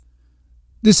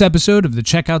This episode of the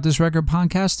Check Out This Record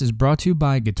podcast is brought to you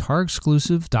by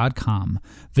GuitarExclusive.com.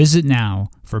 Visit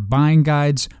now for buying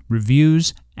guides,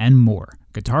 reviews, and more.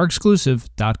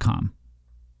 GuitarExclusive.com.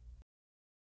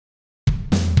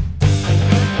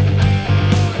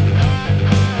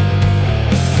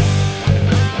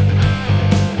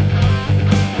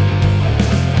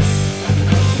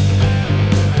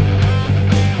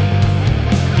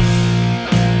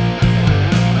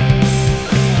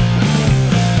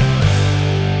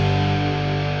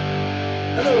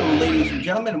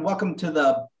 Gentlemen, and welcome to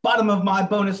the bottom of my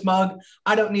bonus mug.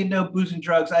 I don't need no booze and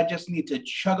drugs. I just need to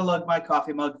chug-a-lug my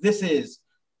coffee mug. This is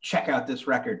Check Out This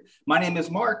Record. My name is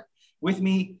Mark. With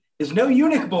me is no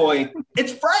eunuch boy.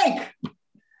 It's Frank.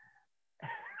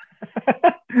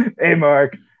 Hey,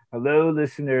 Mark. Hello,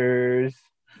 listeners.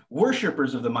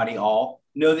 Worshippers of the mighty all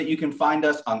know that you can find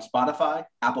us on Spotify,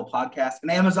 Apple Podcasts, and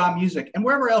Amazon Music, and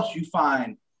wherever else you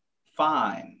find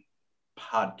fine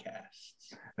podcasts.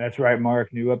 That's right,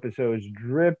 Mark. New episodes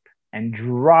drip and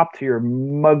drop to your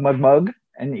mug,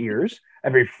 and ears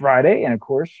every Friday. And of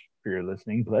course, for your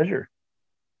listening pleasure.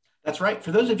 That's right.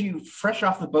 For those of you fresh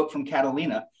off the boat from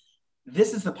Catalina,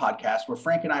 this is the podcast where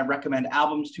Frank and I recommend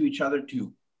albums to each other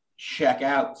to check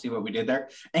out, see what we did there,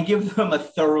 and give them a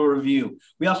thorough review.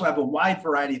 We also have a wide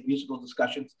variety of musical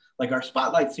discussions, like our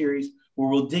Spotlight series, where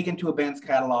we'll dig into a band's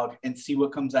catalog and see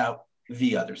what comes out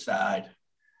the other side.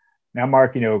 Now,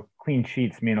 Mark, clean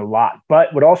sheets mean a lot,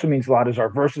 but what also means a lot is our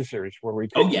Versus series, where we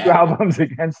pit two albums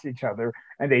against each other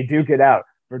and they duke it out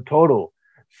for total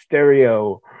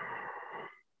stereo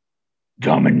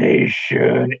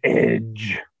domination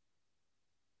edge.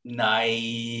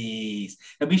 Nice.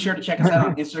 Now be sure to check us out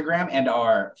on Instagram and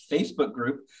our Facebook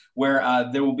group, where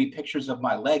there will be pictures of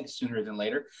my legs sooner than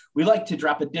later. We like to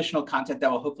drop additional content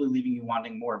that will hopefully leave you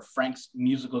wanting more of Frank's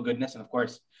musical goodness and, of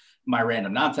course, my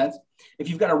random nonsense. If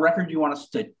you've got a record you want us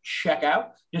to check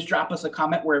out, just drop us a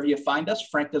comment wherever you find us.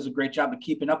 Frank does a great job of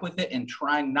keeping up with it and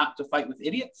trying not to fight with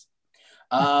idiots.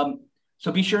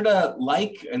 So be sure to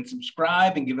like and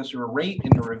subscribe and give us a rate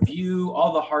and a review,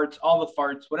 all the hearts, all the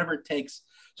farts, whatever it takes.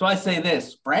 So I say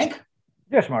this, Frank?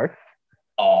 Yes, Mark.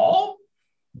 All?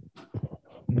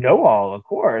 No, all, of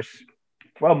course.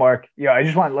 Well, Mark, I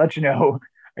just want to let you know,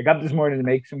 I got up this morning to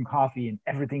make some coffee and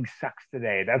everything sucks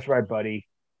today. That's right, buddy.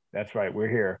 That's right. We're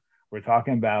here. We're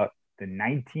talking about the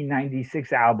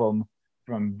 1996 album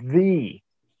from the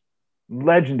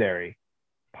legendary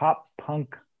pop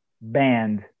punk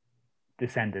band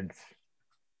Descendents.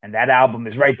 And that album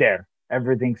is right there.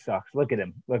 Everything sucks. Look at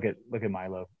him. Look at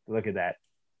Milo. Look at that.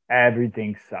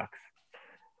 Everything sucks.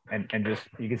 And just,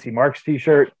 you can see Mark's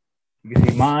t-shirt. You can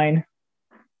see mine.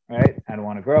 Right? I don't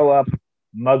want to grow up.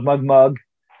 Mug.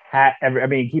 Hat.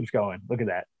 It keeps going. Look at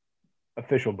that.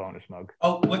 Official bonus mug.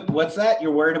 Oh, what's that?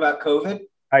 You're worried about COVID?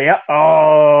 Yeah.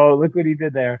 Oh, look what he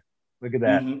did there. Look at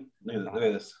that. Mm-hmm. Look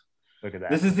at this. Look at that.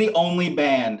 This is the only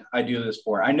band I do this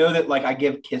for. I know that I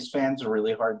give Kiss fans a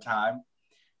really hard time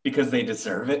because they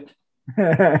deserve it.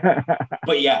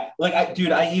 But yeah,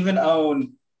 I even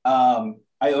own I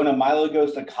own a Milo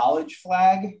Goes to College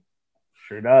flag.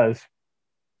 Sure does.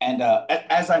 And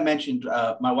as I mentioned,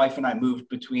 my wife and I moved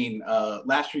between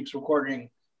last week's recording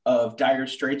of Dire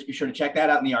Straits. Be sure to check that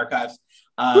out in the archives.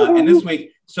 And this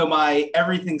week, so my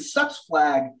Everything Sucks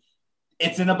flag,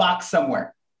 it's in a box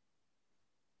somewhere.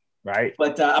 Right.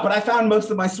 But I found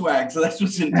most of my swag, so that's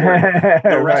what's important.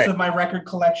 The rest of my record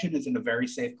collection is in a very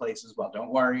safe place as well. Don't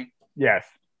worry. Yes.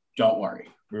 Don't worry.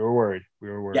 We were worried.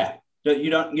 Yeah. You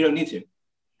don't need to.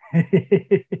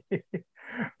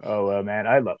 Oh, man.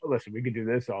 Listen, we could do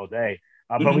this all day.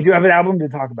 But we do have an album to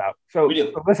talk about. So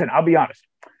listen, I'll be honest.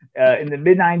 In the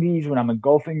mid-90s, when I'm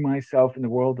engulfing myself in the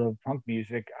world of punk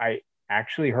music, I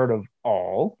actually heard of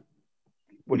All,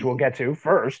 which we'll get to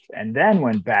first, and then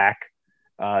went back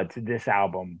to this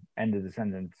album and the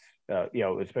Descendents,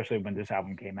 especially when this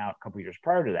album came out a couple years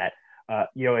prior to that.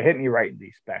 It hit me right in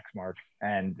these specs, Mark.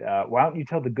 And why don't you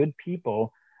tell the good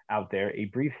people out there a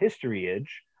brief history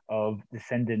of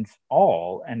Descendents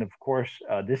All, and of course,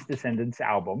 this Descendents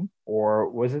album, or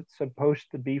was it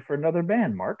supposed to be for another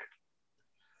band, Mark?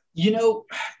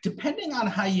 Depending on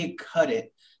how you cut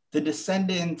it, the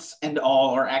Descendents and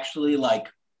All are actually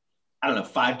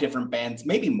 5 different bands,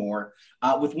 maybe more,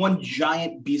 with one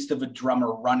giant beast of a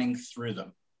drummer running through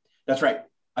them. That's right.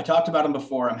 I talked about him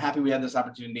before. I'm happy we had this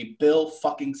opportunity. Bill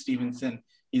fucking Stevenson.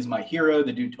 He's my hero.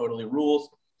 The dude totally rules.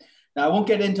 Now, I won't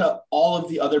get into all of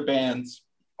the other bands.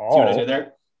 See what I did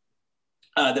there?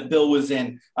 That Bill was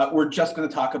in. We're just going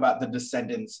to talk about the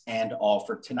Descendents and All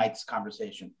for tonight's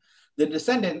conversation. The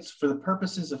Descendents, for the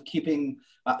purposes of keeping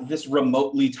this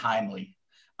remotely timely,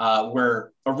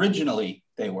 were originally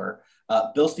they were.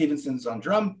 Bill Stevenson's on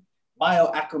drum,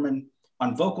 Milo Ackerman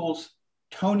on vocals,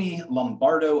 Tony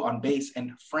Lombardo on bass,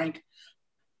 and Frank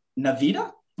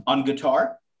Navita on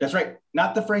guitar. That's right,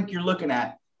 not the Frank you're looking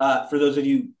at, for those of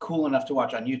you cool enough to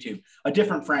watch on YouTube. A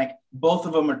different Frank. Both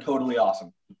of them are totally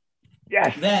awesome.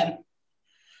 Yes. Then,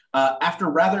 after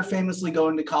rather famously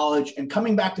going to college and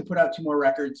coming back to put out 2 more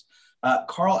records,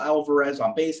 Carl Alvarez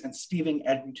on bass and Stephen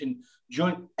Egerton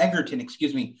joined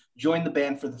the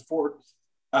band for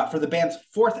the band's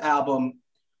 4th album,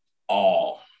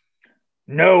 All.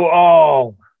 No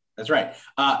All. That's right.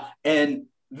 And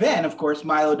then, of course,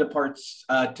 Milo departs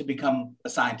to become a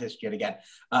scientist yet again.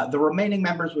 The remaining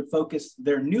members would focus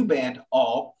their new band,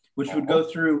 All, which would go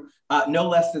through no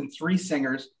less than 3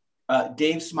 singers,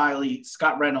 Dave Smiley,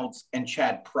 Scott Reynolds, and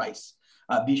Chad Price.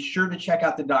 Be sure to check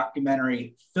out the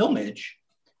documentary Filmage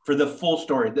for the full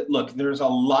story. Look, there's a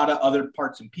lot of other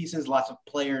parts and pieces, lots of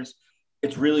players.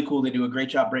 It's really cool. They do a great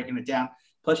job breaking it down.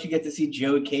 Plus, you get to see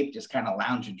Joey Cape just kind of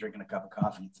lounging, drinking a cup of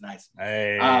coffee. It's nice.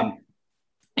 Hey.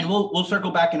 And we'll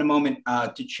circle back in a moment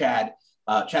to Chad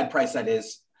Price, that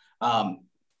is.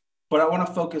 But I want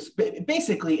to focus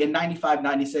basically in 95,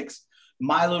 96,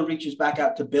 Milo reaches back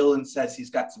out to Bill and says he's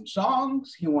got some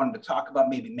songs. He wanted to talk about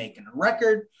maybe making a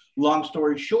record. Long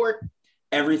story short,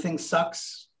 Everything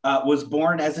Sucks was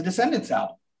born as a Descendants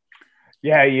album.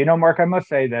 Yeah, Mark, I must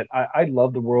say that I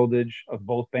love the worldage of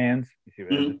both bands. You see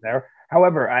what I did there?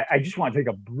 However, I just want to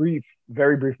take a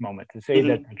very brief moment to say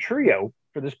that the trio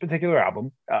for this particular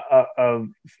album of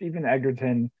Stephen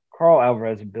Egerton, Carl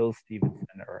Alvarez, and Bill Stevenson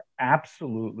are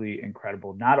absolutely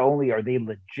incredible. Not only are they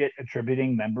legit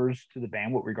attributing members to the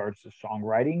band with regards to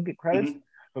songwriting credits,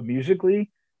 but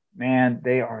musically, man,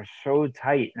 they are so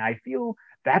tight. And I feel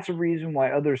that's a reason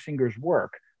why other singers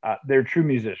work. They're true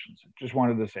musicians. Just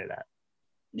wanted to say that.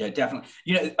 Yeah, definitely.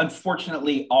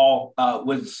 Unfortunately, All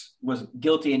was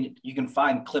guilty, and you can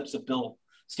find clips of Bill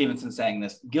Stevenson saying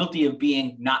this, guilty of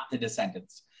being not the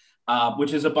Descendants,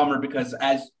 which is a bummer because,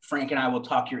 as Frank and I will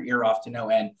talk your ear off to no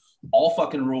end, All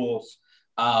fucking rules.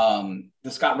 The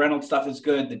Scott Reynolds stuff is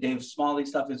good. The Dave Smalley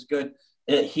stuff is good.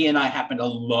 He and I happen to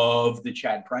love the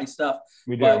Chad Price stuff.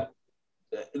 We do. But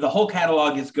the whole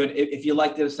catalog is good. If you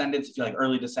like the Descendants, if you like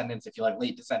early Descendants, if you like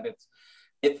late Descendants,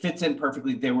 it fits in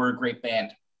perfectly. They were a great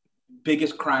band.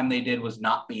 Biggest crime they did was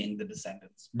not being the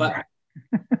Descendants. But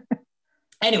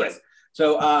anyways,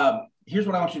 so here's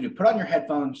what I want you to do. Put on your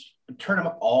headphones, turn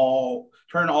all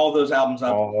those albums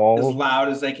up as loud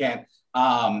as they can.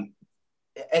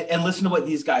 And listen to what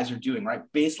these guys are doing, right?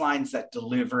 Bass lines that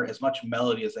deliver as much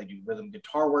melody as they do rhythm,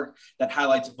 guitar work that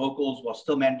highlights vocals while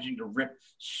still managing to rip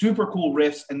super cool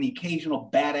riffs and the occasional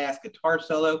badass guitar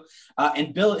solo.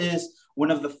 And Bill is one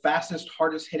of the fastest,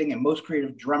 hardest hitting, and most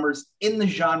creative drummers in the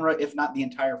genre, if not the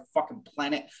entire fucking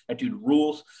planet. That dude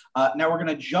rules. Now we're going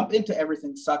to jump into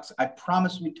Everything Sucks. I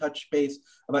promise we touch base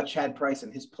about Chad Price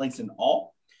and his place in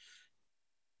All.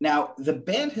 Now, the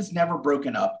band has never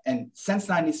broken up, and since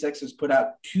 96 has put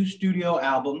out 2 studio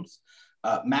albums,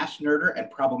 Mass Nerder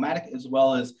and Problematic, as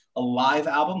well as a live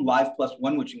album, Live Plus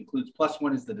One, which includes Plus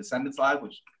One is the Descendants Live,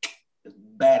 which is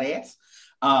badass.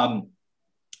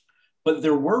 But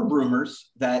there were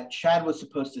rumors that Chad was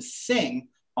supposed to sing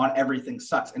on Everything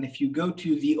Sucks. And if you go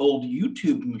to the old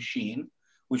YouTube machine,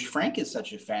 which Frank is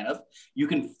such a fan of, you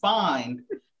can find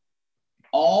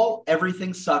all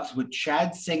Everything Sucks with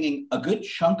Chad singing a good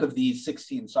chunk of these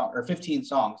 16 songs or 15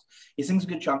 songs. He sings a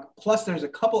good chunk. Plus there's a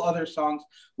couple other songs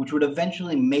which would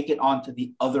eventually make it onto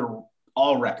the other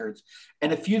All records,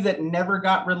 and a few that never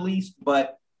got released,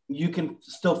 but you can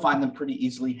still find them pretty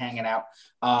easily hanging out.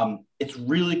 It's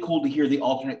really cool to hear the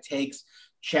alternate takes.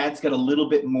 Chad's got a little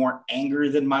bit more anger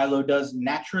than Milo does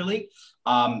naturally,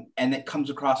 and it comes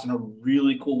across in a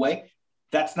really cool way.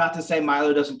 That's not to say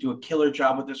Milo doesn't do a killer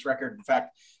job with this record. In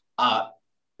fact,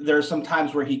 there are some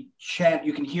times where you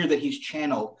can hear that he's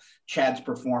channeled Chad's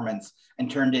performance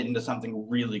and turned it into something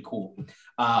really cool.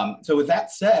 So with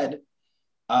that said,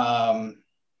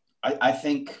 I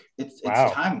think it's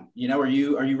time. Are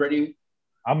you ready?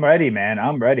 I'm ready, man.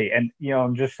 I'm ready. And,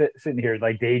 I'm just sitting here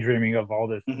like daydreaming of all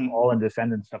this All in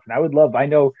Descendants stuff. And I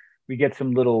know we get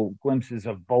some little glimpses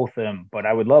of both of them, but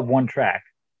I would love one track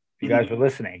if you guys are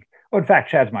listening. Oh, in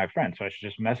fact, Chad's my friend, so I should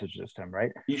just message this to him,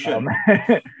 right? You should.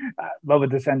 Love a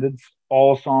Descendants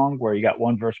All song where you got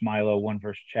one verse Milo, one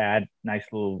verse Chad. Nice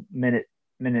little minute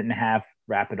and a half.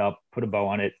 Wrap it up. Put a bow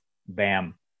on it.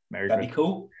 Bam. Merry That'd Christmas. be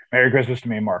cool. Merry Christmas to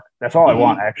me and Mark. That's all I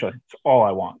want, actually. It's all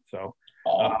I want. So,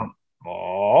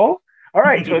 all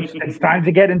right. So it's time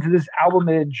to get into this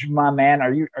albumage, my man.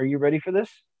 Are you ready for this?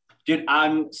 Dude,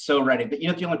 I'm so ready. But you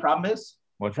know what the only problem is?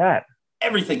 What's that?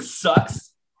 Everything sucks.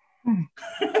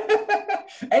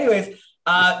 Anyways,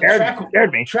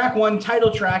 scared me. Track one,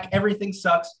 title track, Everything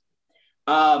Sucks.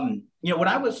 When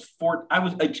I was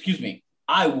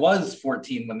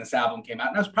 14 when this album came out,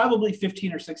 and I was probably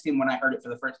 15 or 16 when I heard it for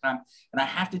the first time. And I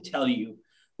have to tell you,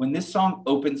 when this song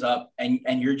opens up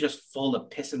and you're just full of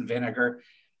piss and vinegar,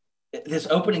 this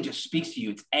opening just speaks to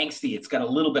you. It's angsty. It's got a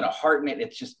little bit of heart in it.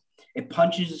 It's just, it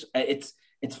punches. It's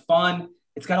fun.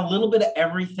 It's got a little bit of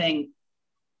everything.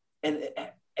 And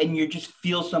you just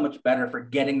feel so much better for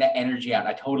getting that energy out.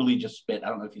 I totally just spit. I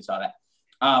don't know if you saw that.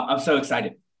 I'm so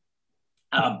excited.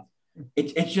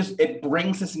 It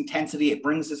brings this intensity. It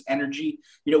brings this energy,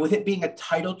 with it being a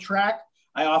title track.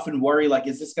 I often worry, like,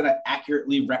 is this going to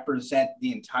accurately represent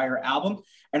the entire album?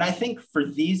 And I think for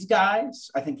these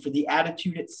guys, for the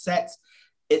attitude it sets,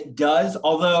 it does.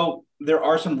 Although there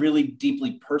are some really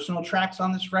deeply personal tracks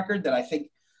on this record that I think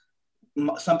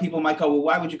some people might go, well,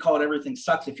 why would you call it Everything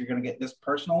Sucks if you're going to get this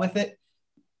personal with it?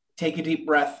 Take a deep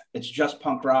breath. It's just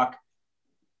punk rock.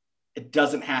 It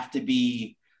doesn't have to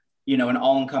be, an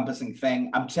all-encompassing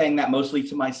thing. I'm saying that mostly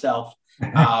to myself.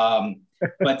 But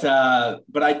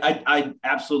I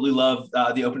absolutely love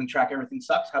the opening track, Everything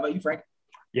Sucks. How about you, Frank?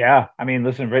 Yeah,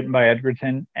 listen, written by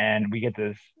Edgerton, and we get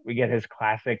his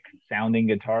classic sounding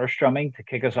guitar strumming to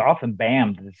kick us off, and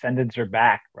bam, the Descendants are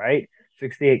back, right?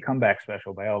 68 comeback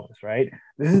special by Elvis, right?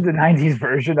 This is the 90s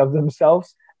version of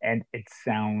themselves, and it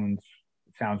sounds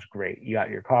great. You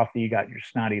got your coffee, you got your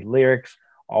snotty lyrics,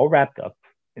 all wrapped up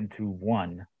into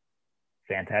one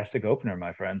fantastic opener,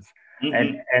 my friends.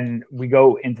 Mm-hmm. And we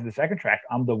go into the second track,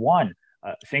 I'm the One,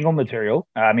 single material.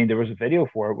 There was a video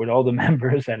for it with all the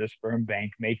members at a sperm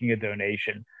bank making a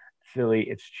donation. Silly,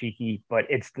 it's cheeky, but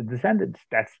it's the Descendants.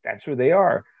 That's who they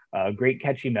are. Great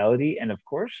catchy melody, and of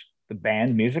course the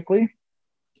band musically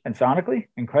and sonically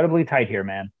incredibly tight here,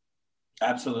 man.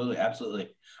 Absolutely.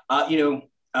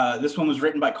 This one was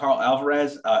written by Carl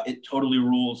Alvarez. It totally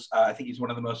rules. I think he's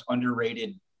one of the most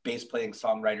underrated bass playing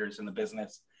songwriters in the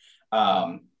business.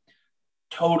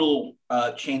 Total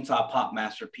chainsaw pop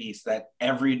masterpiece that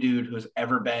every dude who's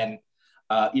ever been,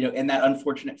 in that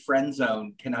unfortunate friend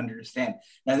zone can understand.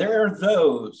 Now, there are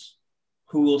those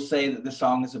who will say that the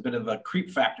song is a bit of a creep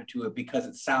factor to it because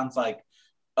it sounds like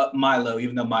Milo,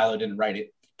 even though Milo didn't write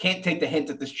it. Can't take the hint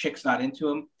that this chick's not into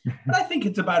him. But I think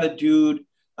it's about a dude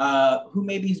who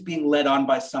maybe is being led on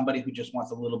by somebody who just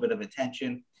wants a little bit of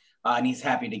attention, and he's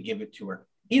happy to give it to her.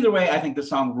 Either way, I think the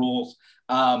song rules.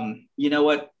 You know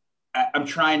what? I'm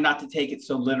trying not to take it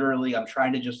so literally. I'm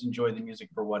trying to just enjoy the music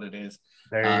for what it is.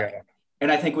 There you go.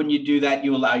 And I think when you do that,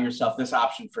 you allow yourself this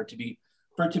option for it to be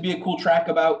a cool track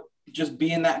about just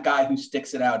being that guy who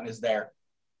sticks it out and is there.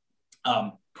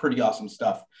 Pretty awesome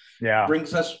stuff. Yeah.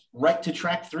 Brings us right to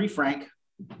track 3, Frank.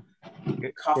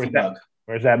 Coffee mug.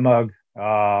 Where's that mug? Look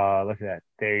at that.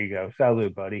 There you go.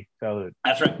 Salute, buddy. Salute.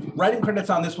 That's right. Writing credits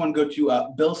on this one go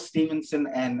to Bill Stevenson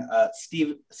and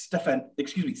Stephen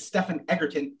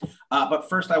Egerton. But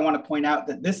first, I want to point out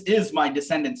that this is my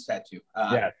Descendants tattoo.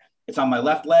 Yes. It's on my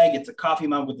left leg. It's a coffee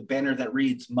mug with a banner that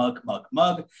reads mug, mug,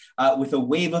 mug, with a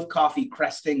wave of coffee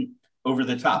cresting over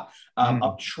the top.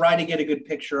 I'll try to get a good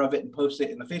picture of it and post it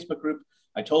in the Facebook group.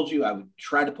 I told you I would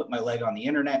try to put my leg on the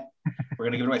internet. We're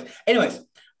going to give it away. Anyways,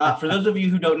 for those of you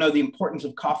who don't know the importance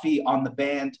of coffee on the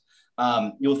band,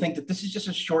 you'll think that this is just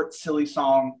a short, silly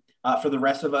song. For the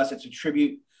rest of us, it's a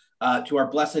tribute to our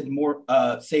blessed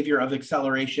savior of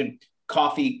acceleration,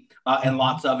 coffee, and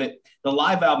lots of it. The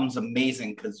live album's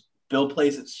amazing because Bill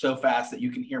plays it so fast that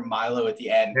you can hear Milo at the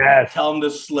end. Yes. Tell him to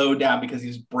slow down because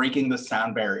he's breaking the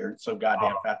sound barrier. It's so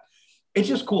goddamn fast. It's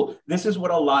just cool. This is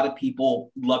what a lot of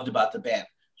people loved about the band.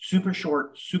 Super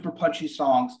short, super punchy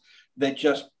songs that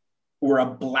just were a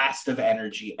blast of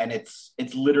energy. And it's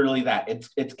literally that.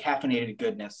 It's caffeinated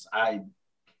goodness. I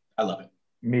love it.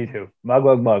 Me too. Mug,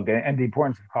 mug, mug. And the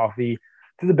importance of coffee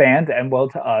to the band and well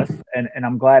to us. And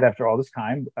I'm glad after all this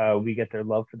time, we get their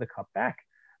love for the cup back.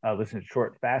 Listen,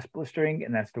 short, fast, blistering,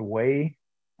 and that's the way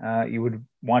you would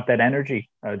want that energy,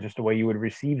 just the way you would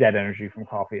receive that energy from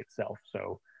coffee itself.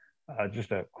 So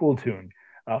just a cool tune.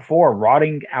 4,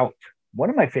 Rotting Out, one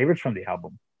of my favorites from the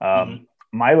album.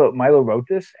 Milo wrote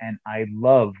this, and I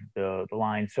love the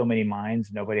line, so many minds,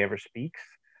 nobody ever speaks,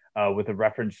 with a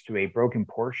reference to a broken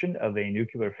portion of a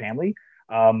nuclear family.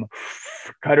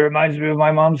 Kind of reminds me of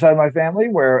my mom's side of my family,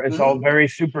 where it's all very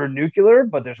super nuclear,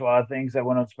 but there's a lot of things that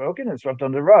went unspoken and swept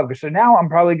under the rug. So now I'm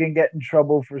probably going to get in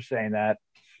trouble for saying that.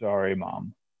 Sorry,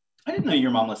 Mom. I didn't know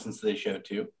your mom listens to this show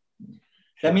too.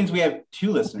 That means we have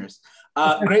 2 listeners.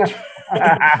 Great.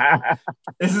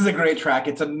 This is a great track.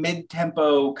 It's a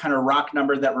mid-tempo kind of rock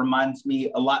number that reminds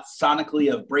me a lot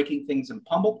sonically of Breaking Things and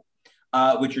Pummel,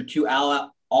 which are 2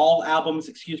 all albums,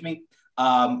 excuse me.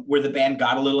 where the band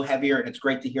got a little heavier, and it's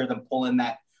great to hear them pull in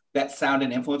that sound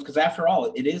and influence, because after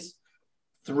all, it is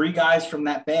three guys from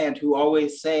that band who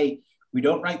always say, we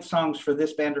don't write songs for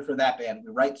this band or for that band.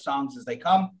 We write songs as they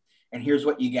come, and here's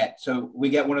what you get. So we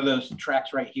get one of those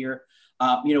tracks right here.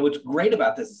 What's great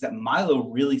about this is that Milo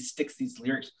really sticks these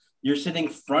lyrics. You're sitting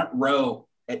front row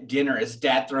at dinner as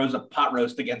dad throws a pot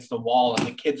roast against the wall and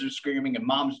the kids are screaming and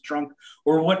mom's drunk,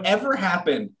 or whatever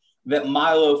happened that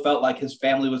Milo felt like his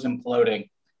family was imploding,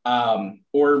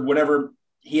 or whatever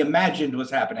he imagined was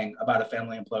happening about a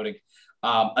family imploding.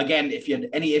 Again, if you had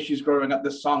any issues growing up,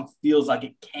 this song feels like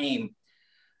it came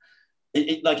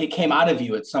out of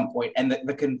you at some point, and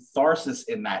the catharsis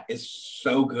in that is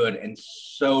so good and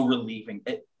so relieving.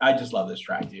 I just love this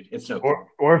track, dude. It's so cool.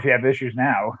 Or if you have issues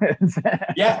now.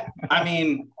 Yeah, I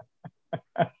mean,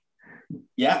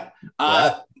 yeah.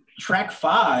 Track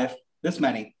 5, this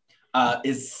many,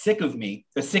 is Sick of Me,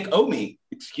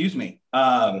 excuse me.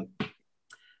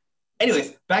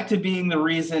 Anyways, back to being the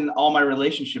reason all my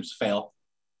relationships fail.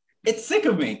 It's Sick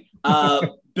of Me.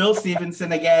 Bill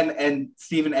Stevenson again and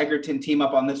Stephen Egerton team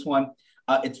up on this one.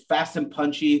 It's fast and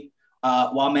punchy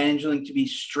while managing to be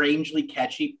strangely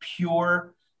catchy.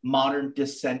 Pure modern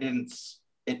Descendants.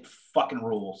 It fucking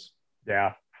rules.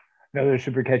 Yeah. Another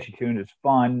super catchy tune. It's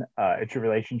fun. It's a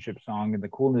relationship song, and the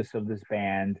coolness of this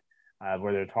band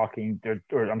where they're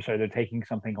taking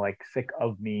something like Sick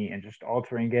of Me and just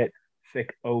altering it.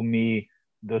 Sick of Me.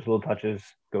 Those little touches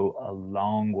go a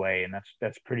long way, and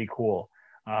that's pretty cool.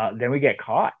 Then we get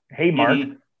Caught. Hey, Mark.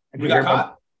 We got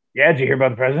caught. Did you hear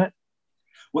about the president?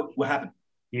 What happened?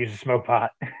 He used to smoke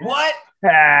pot. What?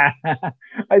 I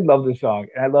love this song,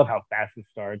 and I love how fast it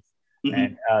starts.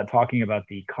 Mm-hmm. And talking about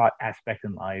the caught aspect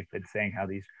in life and saying how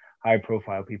these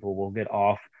high-profile people will get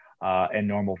off, and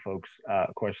normal folks,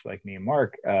 of course, like me and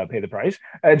Mark, pay the price.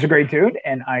 It's a great tune,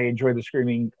 and I enjoy the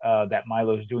screaming that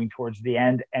Milo's doing towards the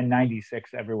end. And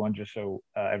 96, everyone, just so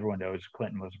everyone knows,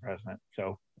 Clinton was the president.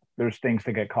 So there's things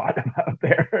to get caught out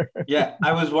there. Yeah,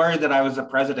 I was worried that I was a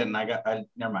president, and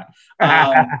never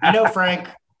mind. Frank,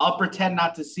 I'll pretend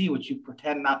not to see what you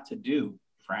pretend not to do,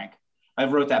 Frank. I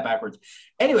wrote that backwards.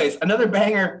 Anyways, another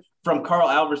banger from Carl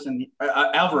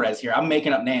Alvarez here. I'm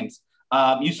making up names.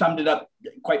 You summed it up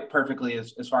quite perfectly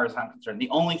as far as I'm concerned. The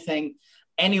only thing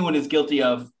anyone is guilty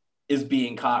of is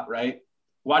being caught, right?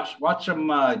 Watch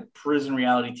some prison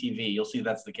reality TV. You'll see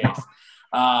that's the case.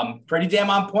 Pretty damn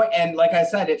on point. And like I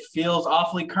said, it feels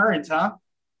awfully current, huh?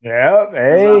 Yeah.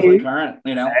 Hey. Awfully current,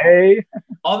 Hey.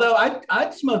 Although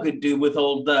I'd smoke a dude with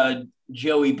old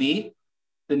Joey B,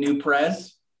 the new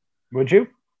prez. Would you?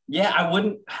 Yeah, I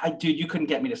wouldn't. Dude, you couldn't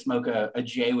get me to smoke a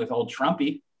J with old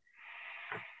Trumpy.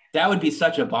 That would be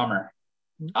such a bummer.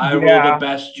 I roll the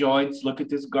best joints. Look at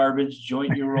this garbage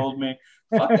joint you rolled me.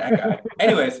 Fuck that guy.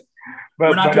 Anyways,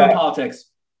 we're not doing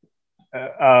politics.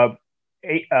 Not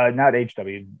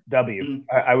HW, W. Mm-hmm.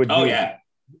 I would do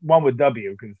one with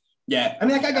W because. Yeah, I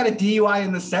mean, that guy got a DUI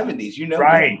in the 70s.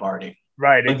 Right. Party.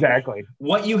 Right, exactly.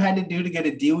 What you had to do to get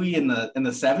a DUI in the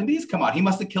 70s? Come on, he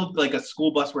must have killed like a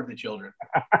school bus worth of children.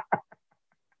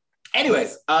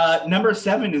 Anyways, number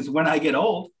 7 is When I Get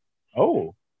Old.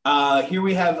 Oh. Here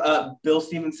we have Bill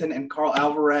Stevenson and Carl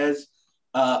Alvarez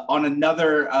on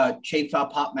another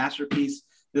chainsaw pop masterpiece.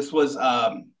 This was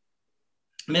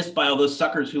missed by all those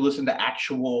suckers who listen to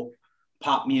actual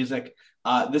pop music.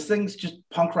 This thing's just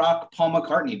punk rock Paul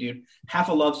McCartney, dude. Half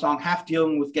a love song, half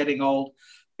dealing with getting old.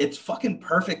 It's fucking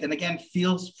perfect. And again,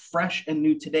 feels fresh and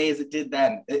new today as it did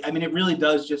then. I mean, it really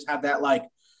does just have that like,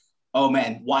 oh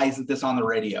man, why isn't this on the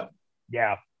radio?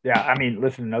 Yeah. I mean,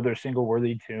 listen, another single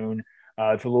worthy tune.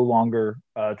 It's a little longer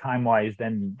time-wise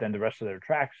than the rest of their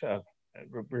tracks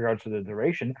regards to the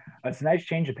duration. It's a nice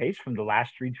change of pace from the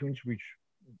last 3 tunes,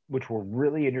 which were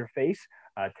really in your face.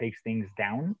 Takes things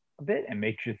down a bit and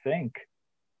makes you think,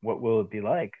 what will it be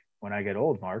like when I get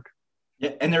old, Mark?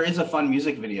 Yeah, and there is a fun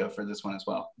music video for this one as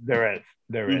well. There is,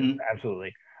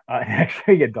 absolutely.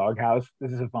 Actually, get Doghouse.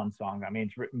 This is a fun song. I mean,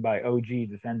 it's written by OG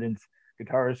Descendants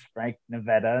guitarist Frank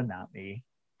Nevada, not me.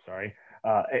 Sorry.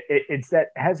 It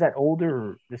has that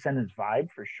older Descendants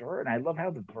vibe for sure, and I love how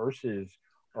the verses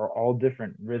are all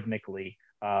different rhythmically.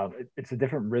 It's a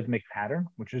different rhythmic pattern,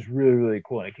 which is really, really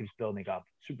cool, and it keeps building up.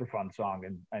 Super fun song,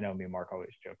 and I know me and Mark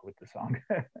always joke with the song.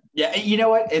 Yeah, you know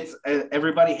what? It's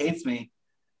Everybody Hates Me.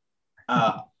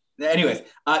 Anyways,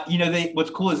 what's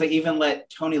cool is they even let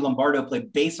Tony Lombardo play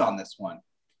bass on this one.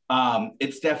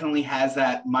 It definitely has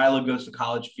that Milo Goes to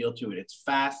College feel to it. It's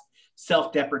fast,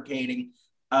 self-deprecating,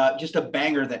 just a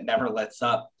banger that never lets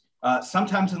up.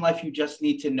 Sometimes in life, you just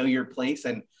need to know your place.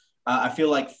 And I feel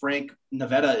like Frank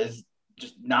Nevada is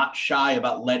just not shy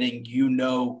about letting you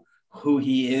know who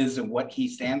he is and what he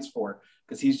stands for,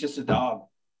 because he's just a dog.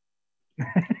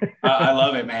 I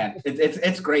love it, man.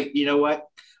 It's great. You know what?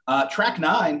 Track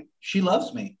 9, She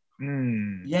Loves Me.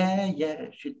 Yeah.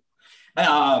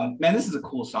 Man, this is a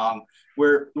cool song.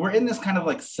 We're in this kind of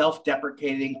like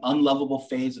self-deprecating, unlovable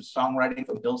phase of songwriting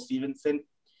from Bill Stevenson.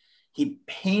 He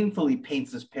painfully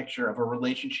paints this picture of a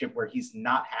relationship where he's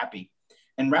not happy.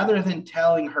 And rather than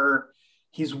telling her,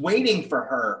 he's waiting for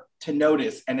her to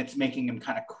notice, and it's making him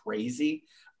kind of crazy.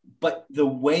 But the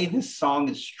way this song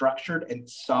is structured and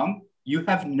sung, you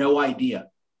have no idea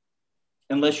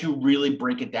unless you really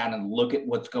break it down and look at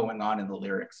what's going on in the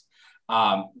lyrics.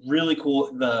 Really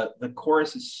cool. The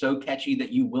chorus is so catchy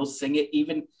that you will sing it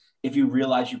even if you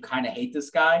realize you kind of hate this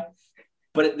guy.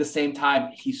 But at the same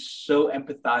time, he's so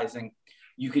empathizing.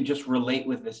 You can just relate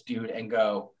with this dude and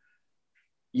go,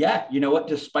 yeah, you know what?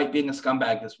 Despite being a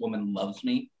scumbag, this woman loves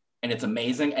me, and it's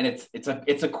amazing. And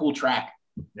it's a cool track.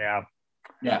 Yeah.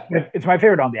 Yeah. It's my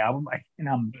favorite on the album. And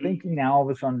I'm thinking now all of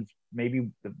a sudden it's maybe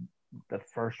the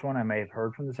first one I may have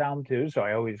heard from this album too. So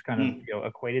I always kind of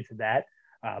equate it to that.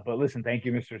 But listen, thank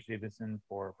you, Mr. Stevenson,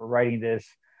 for writing this.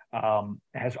 It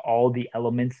has all the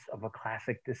elements of a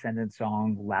classic Descendants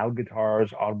song: loud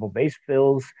guitars, audible bass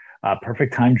fills,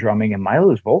 perfect time drumming, and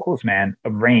Milo's vocals, man, a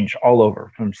range all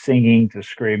over from singing to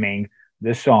screaming.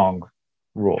 This song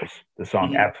rules. The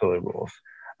song absolutely rules.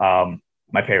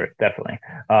 My favorite, definitely.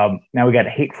 Now we got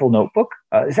Hateful Notebook.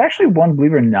 It's actually one,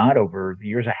 believe it or not, over the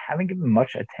years I haven't given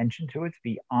much attention to it, to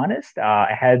be honest.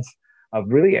 It has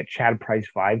really a Chad Price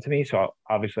vibe to me, so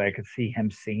obviously I could see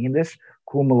him singing this.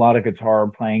 Cool melodic guitar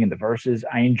playing in the verses.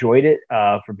 I enjoyed it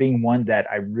for being one that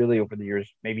I really, over the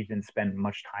years, maybe didn't spend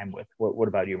much time with. What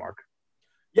about you, Mark?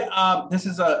 Yeah, this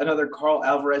is another Carl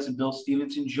Alvarez and Bill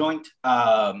Stevenson joint.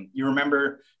 You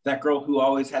remember that girl who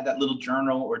always had that little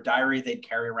journal or diary they'd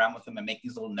carry around with them and make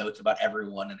these little notes about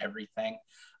everyone and everything.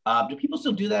 Do people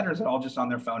still do that, or is it all just on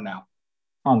their phone now?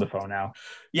 On the phone now.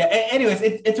 Yeah. Anyways,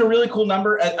 it's a really cool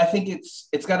number. I think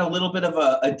it's got a little bit of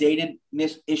a dated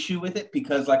issue with it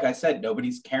because, like I said,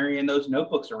 nobody's carrying those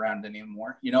notebooks around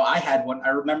anymore. You know, I had one. I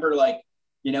remember, like,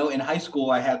 you know, in high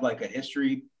school, I had like a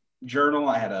history journal.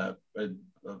 I had a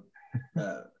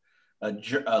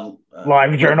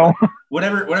live journal,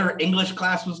 whatever English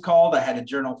class was called. I had a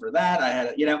journal for that. I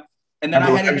had and then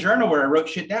I had a journal where I wrote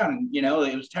shit down, and you know,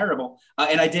 it was terrible.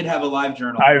 And I did have a live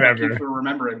journal. I remember. Thank you for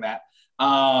remembering that.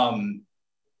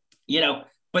 You know,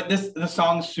 but the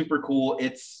song's super cool.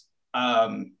 It's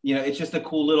you know, it's just a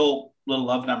cool little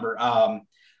love number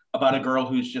about a girl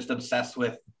who's just obsessed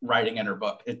with writing in her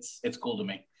book. It's cool to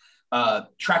me.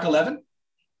 Track 11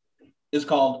 is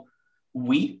called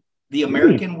We, the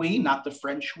American We, not the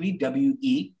French We,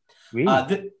 W-E.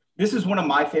 This is one of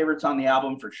my favorites on the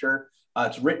album for sure.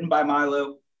 It's written by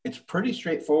Milo. It's pretty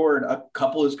straightforward. A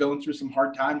couple is going through some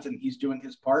hard times, and he's doing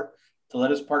his part to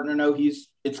let his partner know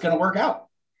it's going to work out.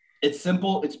 It's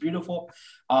simple. It's beautiful.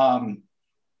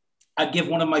 I'd give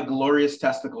one of my glorious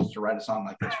testicles to write a song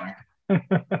like this, Frank.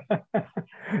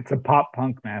 It's a pop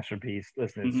punk masterpiece.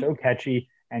 Listen, it's so catchy,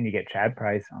 and you get Chad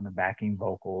Price on the backing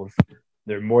vocals.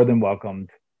 They're more than welcomed.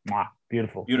 Mwah.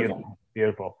 Beautiful.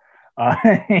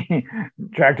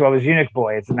 Track 12 is Eunuch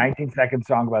Boy. It's a 19-second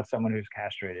song about someone who's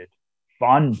castrated.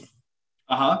 Fun.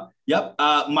 Yep.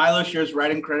 Milo shares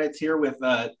writing credits here with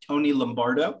Tony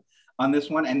Lombardo on this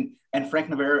one, and Frank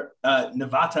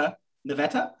Navetta,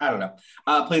 I don't know,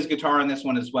 plays guitar on this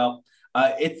one as well.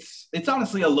 It's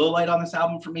honestly a low light on this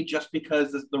album for me, just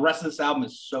because the rest of this album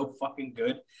is so fucking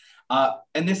good.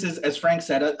 And this is, as Frank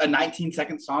said, a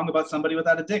 19-second song about somebody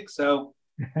without a dick. So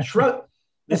shrug.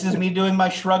 This is me doing my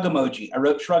shrug emoji. I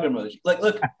wrote shrug emoji. Like,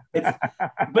 look,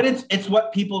 it's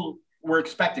what people were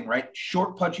expecting, right?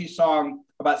 Short, punchy song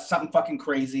about something fucking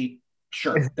crazy.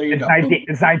 Sure, there you go.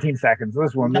 It's 19 seconds.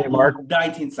 This one, me and Mark.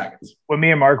 19 seconds. When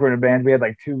me and Mark were in a band, we had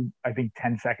like two, I think,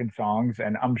 10-second songs,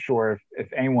 and I'm sure if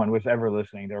anyone was ever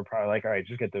listening, they were probably like, "All right,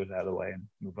 just get those out of the way and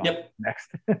move on." Yep. Next.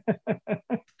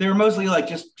 They were mostly like,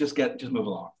 just move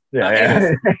along.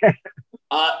 Yeah.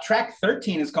 Track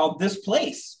 13 is called This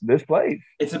Place. This Place.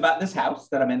 It's about this house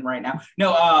that I'm in right now.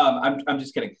 No, I'm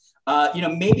just kidding. You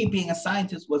know, maybe being a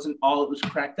scientist wasn't all it was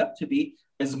cracked up to be,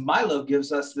 as Milo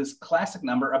gives us this classic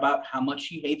number about how much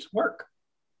he hates work.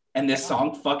 And this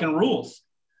song fucking rules.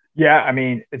 Yeah, I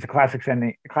mean, it's a classic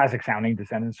sounding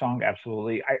Descendants song,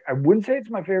 absolutely. I wouldn't say it's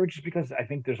my favorite just because I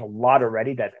think there's a lot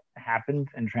already that happened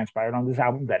and transpired on this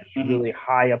album that is really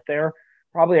high up there.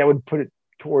 Probably I would put it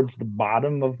towards the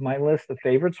bottom of my list of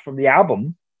favorites from the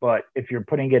album, but if you're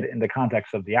putting it in the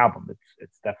context of the album,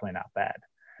 it's definitely not bad.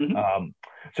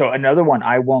 So another one,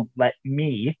 I Won't Let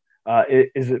Me,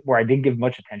 is it where I didn't give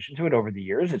much attention to it over the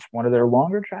years. It's one of their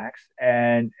longer tracks,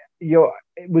 and it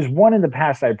was one in the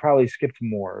past I probably skipped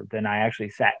more than I actually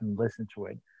sat and listened to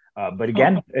it. But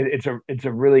again, it's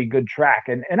a really good track,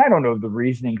 and I don't know the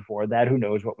reasoning for that. Who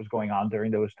knows what was going on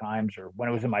during those times, or when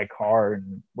it was in my car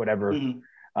and whatever.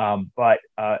 But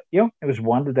it was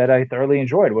one that I thoroughly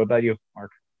enjoyed. What about you,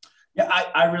 Mark? Yeah,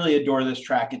 I really adore this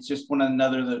track. It's just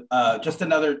just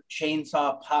another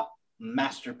chainsaw pop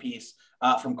masterpiece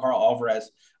from Carl Alvarez.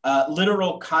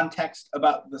 Literal context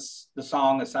about the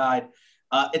song aside,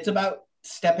 it's about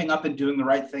stepping up and doing the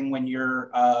right thing when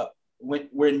you're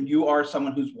when you are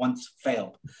someone who's once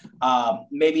failed.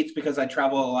 Maybe it's because I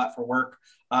travel a lot for work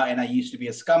and I used to be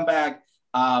a scumbag.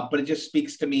 But it just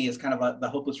speaks to me as kind of the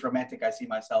hopeless romantic I see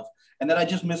myself, and that I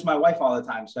just miss my wife all the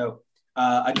time. So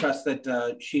I trust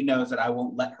that she knows that I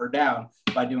won't let her down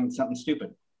by doing something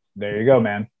stupid. There you go,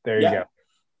 man. There you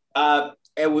go.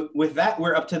 And with that,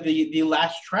 we're up to the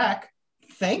last track.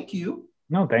 Thank you.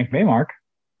 No, thank me, Mark.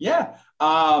 Yeah.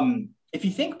 If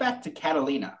you think back to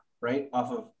Catalina, right,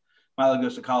 off of Milo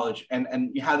Goes to College,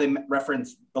 and how they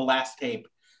reference the last tape,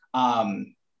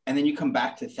 and then you come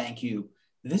back to Thank You.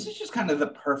 This is just kind of the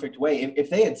perfect way. If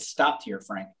they had stopped here,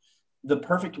 Frank, the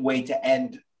perfect way to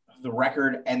end the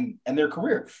record and their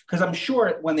career. Because I'm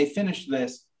sure when they finished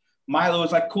this, Milo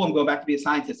was like, cool, I'm going back to be a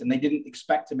scientist. And they didn't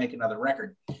expect to make another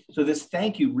record. So this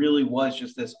Thank You really was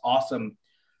just this awesome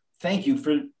thank you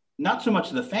for not so much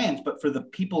the fans, but for the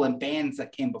people and bands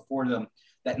that came before them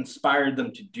that inspired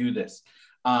them to do this.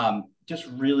 Just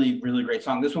really, really great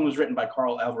song. This one was written by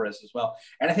Carl Alvarez as well.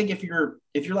 And I think if you're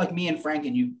like me and Frank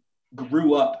and you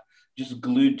grew up just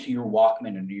glued to your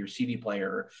Walkman and to your CD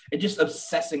player and just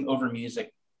obsessing over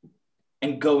music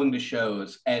and going to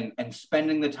shows and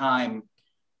spending the time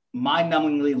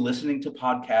mind-numbingly listening to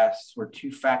podcasts where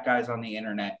two fat guys on the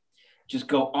internet just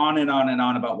go on and on and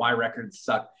on about why records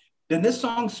suck, then this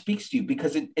song speaks to you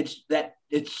because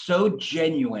it's so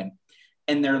genuine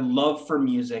in their love for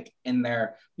music and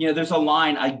there's a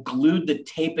line, I glued the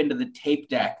tape into the tape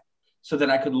deck so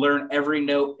that I could learn every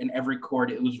note and every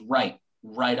chord. It was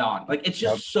right on. Like, it's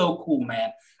just so cool, man.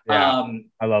 Yeah,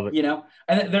 I love it.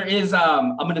 And there is,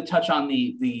 I'm going to touch on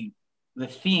the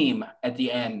theme at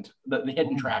the end, the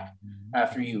hidden track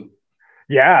after you.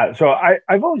 Yeah. So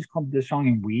I've always clumped this song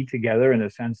and We together in the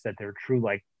sense that they're true,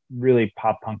 like really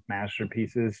pop punk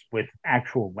masterpieces with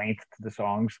actual length to the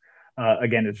songs.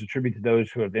 Again, it's a tribute to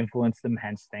those who have influenced them.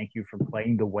 Hence, thank you for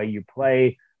playing the way you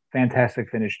play.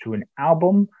 Fantastic finish to an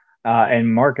album.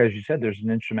 And Mark, as you said, there's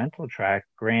an instrumental track,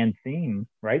 Grand Theme,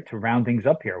 right, to round things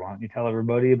up here. Why don't you tell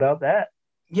everybody about that?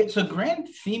 Yeah, so Grand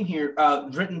Theme here,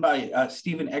 written by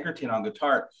Stephen Egerton on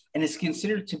guitar, and is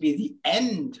considered to be the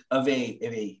end of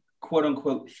a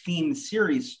quote-unquote theme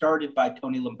series started by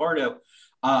Tony Lombardo,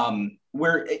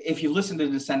 where if you listen to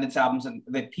Descendants albums and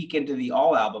they peek into the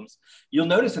All albums, you'll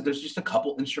notice that there's just a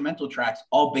couple instrumental tracks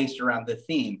all based around the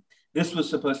theme. This was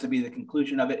supposed to be the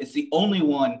conclusion of it. It's the only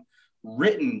one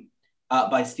written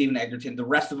by Stephen Egerton. The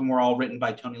rest of them were all written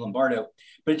by Tony Lombardo.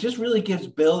 But it just really gives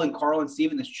Bill and Carl and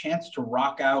Stephen this chance to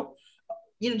rock out,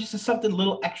 just something a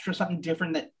little extra, something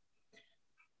different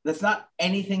that's not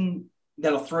anything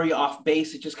that'll throw you off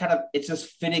base. It's this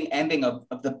fitting ending of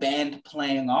the band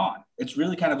playing on. It's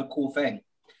really kind of a cool thing.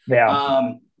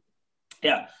 Yeah.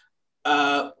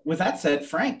 With that said,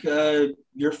 Frank,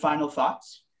 your final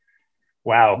thoughts?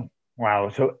 Wow.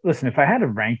 So listen, if I had to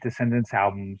rank Descendants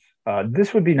albums,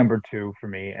 this would be number 2 for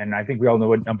me. And I think we all know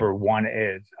what number 1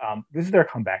 is. This is their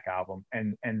comeback album.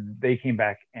 And they came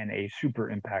back in a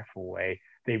super impactful way.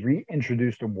 They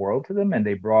reintroduced a world to them, and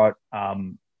they brought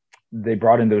in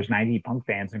those 90s punk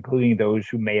fans, including those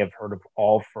who may have heard of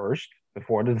All first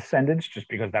before the Descendants, just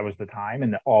because that was the time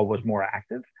and the All was more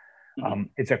active. Mm-hmm.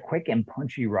 It's a quick and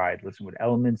punchy ride. Listen, with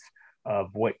elements of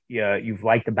what you've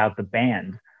liked about the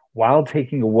band, while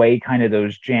taking away kind of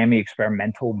those jammy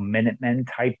experimental Minutemen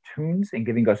type tunes and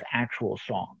giving us actual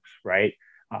songs, right?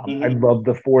 I love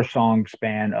the 4-song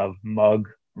span of Mug,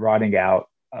 Rotting Out,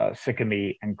 Sick of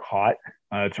Me, and Caught.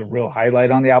 It's a real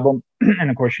highlight on the album. And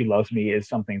of course, She Loves Me is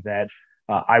something that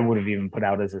I would have even put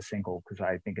out as a single because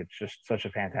I think it's just such a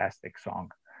fantastic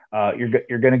song.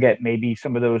 You're going to get maybe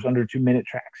some of those under 2-minute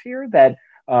tracks here that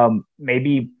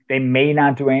maybe they may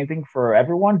not do anything for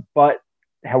everyone, but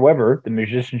however, the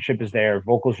musicianship is there.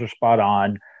 Vocals are spot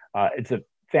on. It's a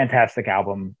fantastic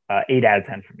album. 8 out of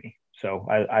 10 for me. So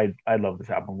I love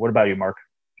this album. What about you, Mark?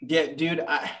 Yeah, dude,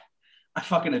 I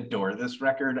fucking adore this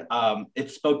record. It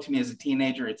spoke to me as a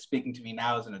teenager. It's speaking to me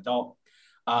now as an adult.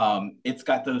 It's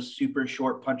got those super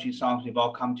short, punchy songs we've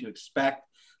all come to expect,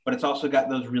 but it's also got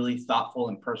those really thoughtful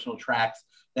and personal tracks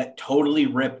that totally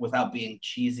rip without being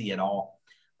cheesy at all.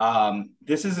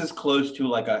 This is as close to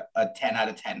like a 10 out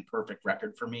of 10 perfect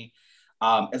record for me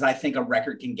as I think a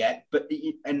record can get.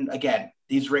 And again,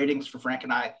 these ratings for Frank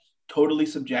and I, totally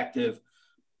subjective.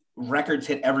 Records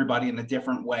hit everybody in a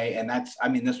different way. And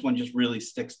this one just really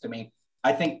sticks to me.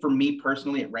 I think for me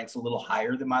personally, it ranks a little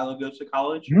higher than Milo Goes to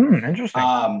College.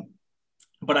 Interesting.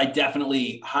 But I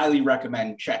definitely highly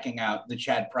recommend checking out the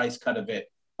Chad Price cut of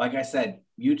it. Like I said,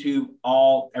 YouTube,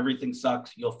 Everything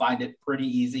Sucks. You'll find it pretty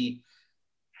easy.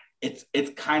 It's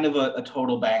kind of a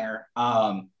total banger.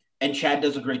 And Chad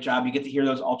does a great job. You get to hear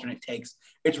those alternate takes.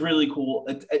 It's really cool.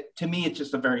 To me, it's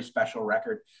just a very special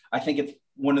record. I think it's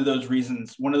one of those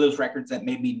records that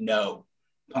made me know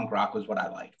punk rock was what I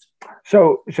liked.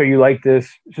 So you like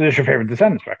this? So this is your favorite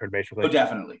Descendants record, basically? Oh,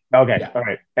 definitely. Okay, yeah. All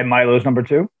right. And Milo's number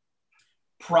 2?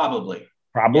 Probably.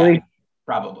 Yeah,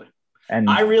 probably. And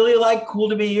I really like Cool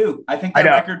to Be You. I think that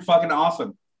record fucking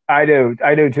awesome. I do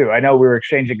too. I know we were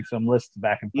exchanging some lists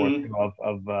back and forth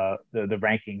of the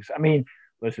rankings. I mean,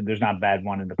 listen, there's not a bad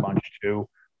one in the bunch too.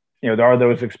 There are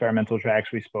those experimental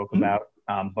tracks we spoke about.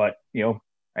 But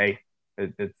hey,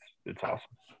 it's awesome.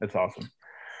 It's awesome.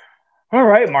 All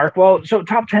right, Mark. Well, so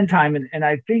top 10 time, and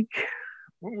I think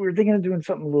we're thinking of doing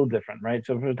something a little different, right?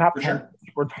 So for the top 10,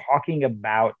 we're talking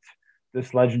about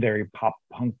this legendary pop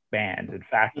punk band. In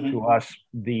fact, to us,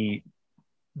 the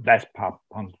best pop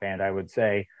punk band, I would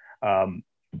say. I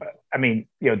mean,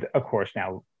 of course,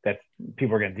 now that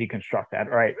people are going to deconstruct that.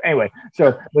 All right. Anyway,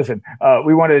 so listen,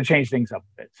 we wanted to change things up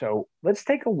a bit. So let's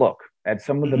take a look at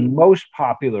some of the most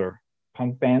popular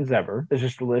punk bands ever. There's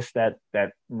just a list that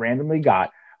randomly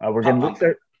got. We're going to list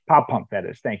their pop punk, that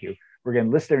is. Thank you. We're going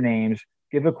to list their names,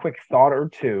 give a quick thought or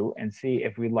two, and see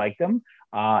if we like them.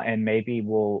 And maybe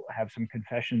we'll have some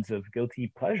confessions of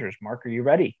guilty pleasures. Mark, are you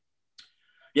ready?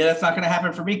 Yeah, that's not going to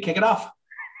happen for me. Kick it off.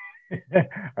 All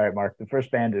right, Mark. The first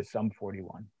band is Sum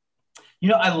 41.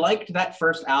 I liked that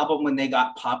first album when they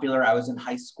got popular. I was in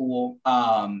high school,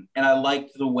 and I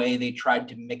liked the way they tried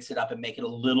to mix it up and make it a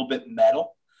little bit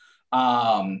metal.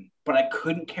 But I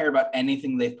couldn't care about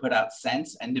anything they've put out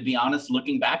since. And to be honest,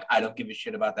 looking back, I don't give a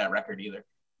shit about that record either.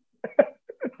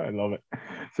 I love it.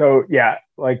 So yeah,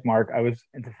 like Mark, I was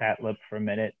into Fat Lip for a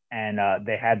minute, and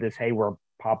they had this, hey, we're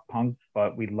pop punk,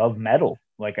 but we love metal.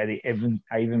 Like I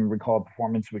even recall a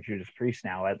performance with Judas Priest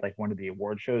now at like one of the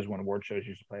award shows when award shows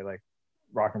used to play like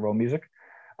rock and roll music.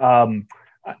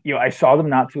 I saw them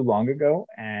not too long ago,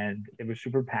 and it was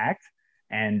super packed.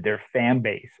 And their fan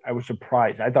base, I was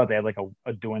surprised. I thought they had like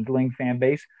a dwindling fan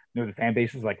base. The fan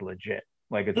base is like legit.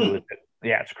 Like it's legit.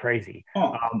 Yeah, it's crazy.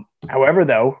 However,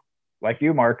 though, like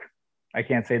you, Mark, I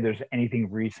can't say there's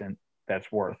anything recent that's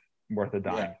worth a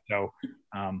dime. Yeah.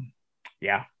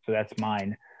 So, so that's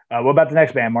mine. What about the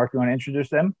next band, Mark? You want to introduce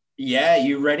them? Yeah,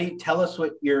 you ready? Tell us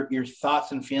what your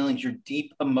thoughts and feelings, your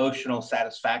deep emotional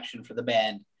satisfaction for the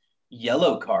band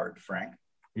Yellowcard, Frank.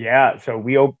 Yeah, so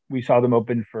we saw them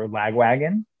open for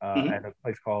Lagwagon at a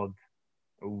place called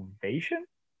Ovation.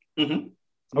 No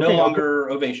longer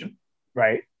Ovation.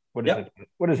 Right. What is it?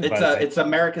 What is it? It's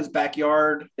America's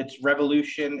Backyard. It's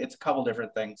Revolution. It's a couple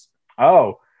different things.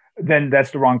 Oh, then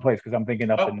that's the wrong place because I'm thinking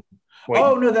up in.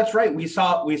 Oh no, that's right. We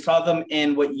saw them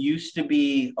in what used to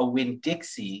be a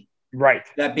Winn-Dixie. Right.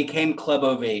 That became Club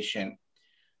Ovation.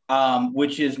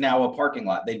 Which is now a parking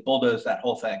lot. They bulldozed that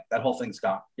whole thing. That whole thing's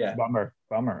gone. Yeah. Bummer.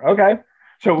 Okay.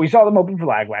 So we saw them open for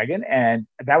Lagwagon, and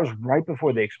that was right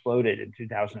before they exploded in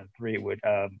 2003 with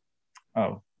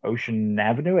Ocean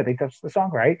Avenue. I think that's the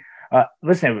song, right?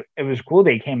 Listen, it was cool.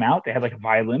 They came out. They had like a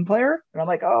violin player, and I'm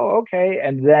like, oh, okay.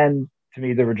 And then to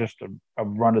me, they were just a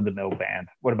run-of-the-mill band.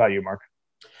 What about you, Mark?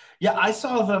 Yeah, I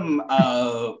saw them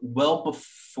well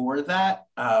before that.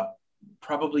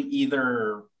 Probably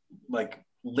either like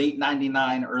late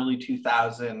 99, early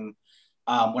 2000,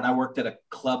 when I worked at a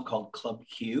club called Club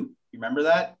Q. You remember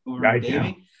that? I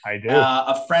do.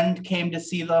 A friend came to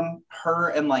see them, her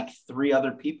and like 3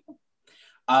 other people.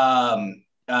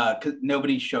 Because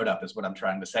nobody showed up is what I'm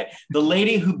trying to say. The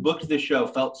lady who booked the show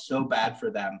felt so bad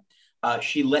for them.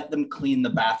 She let them clean the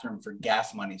bathroom for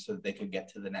gas money so that they could get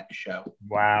to the next show.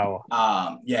 Wow.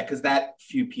 Yeah, because that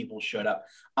few people showed up.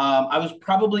 I was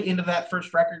probably into that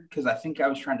first record because I think I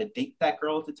was trying to date that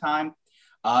girl at the time.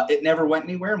 It never went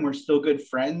anywhere, and we're still good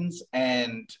friends.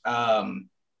 And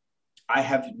I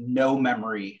have no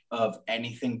memory of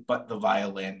anything but the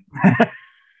violin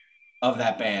of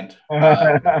that band.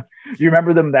 You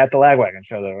remember them at the Lagwagon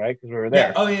show, though, right? Because we were there.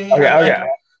 Yeah. Oh yeah. Okay.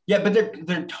 Yeah, but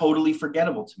they're totally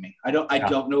forgettable to me. I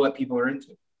don't know what people are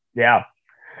into. Yeah.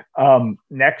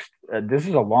 Next, this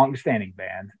is a long-standing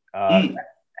band.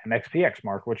 MXPX,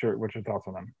 Mark. What's your thoughts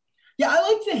on them? Yeah, I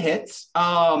liked the hits,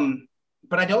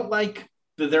 but I don't like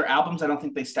their albums. I don't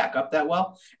think they stack up that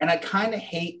well. And I kind of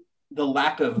hate the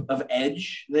lack of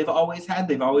edge they've always had.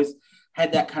 They've always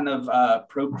had that kind of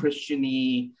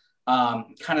pro-Christian-y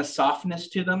kind of softness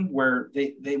to them where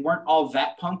they weren't all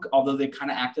that punk, although they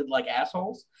kind of acted like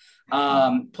assholes.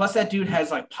 Plus that dude has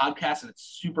like podcasts and it's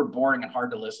super boring and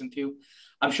hard to listen to.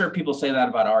 I'm sure people say that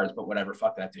about ours, but whatever,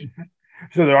 fuck that dude.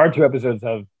 So there are 2 episodes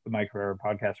of the Mike Herrera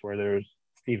podcast where there's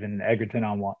Stephen Egerton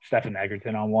on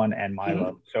one, and Milo.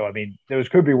 Mm-hmm. So I mean, those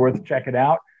could be worth checking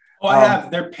out. Oh, I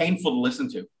have. They're painful to listen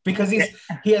to because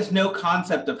he has no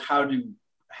concept of how to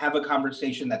have a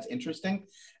conversation that's interesting,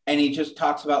 and he just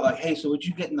talks about like, hey, so what'd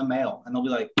you get in the mail? And they'll be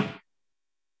like,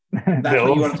 that's Bills.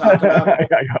 What you want to talk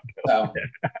about. So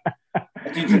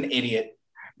that dude's an idiot.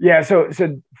 Yeah. So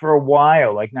for a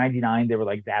while, like '99, they were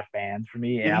like that band for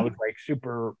me, and I was like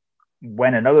super.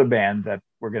 When another band that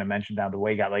we're going to mention down the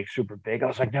way got like super big, I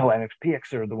was like, no,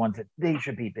 MXPX are the ones that they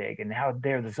should be big. And how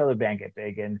dare this other band get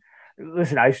big? And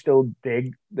listen, I still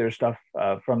dig their stuff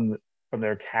from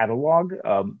their catalog.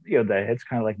 The hits,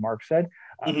 kind of like Mark said,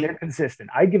 they're consistent.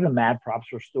 I give them mad props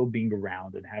for still being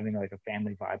around and having like a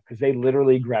family vibe because they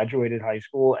literally graduated high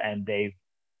school and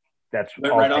that's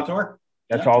right on tour.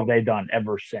 That's all they've done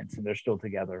ever since. And they're still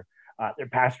together. Their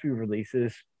past few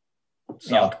releases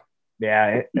suck.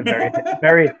 Yeah,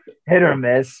 very hit or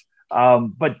miss.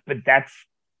 But that's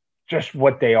just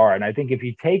what they are. And I think if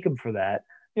you take them for that,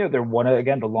 they're one of,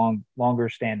 again, the longer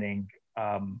standing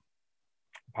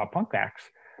pop punk acts.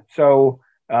 So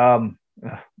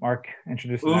Mark,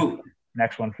 introduce the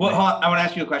next one. Well, hold on. I want to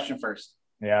ask you a question first.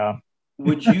 Yeah.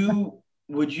 Would you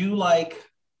like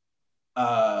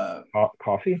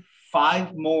coffee?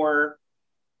 5 more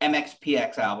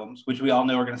MXPX albums, which we all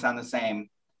know are going to sound the same,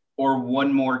 or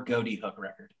 1 more Goaty Hook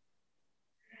record?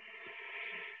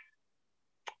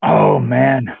 Oh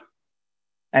man.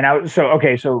 And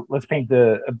so let's paint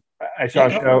I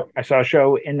saw a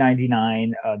show in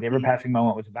 '99. The Ever Passing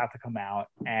Moment was about to come out,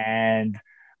 and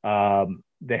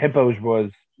the Hippos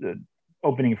was the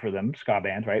opening for them, ska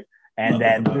band, right? And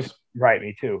then right,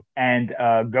 me too. And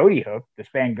Goaty Hook, this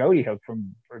band Goaty Hook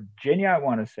from Virginia, I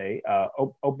want to say,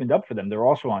 opened up for them. They're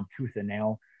also on Tooth and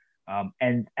Nail.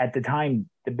 And at the time,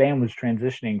 the band was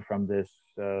transitioning from this,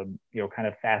 kind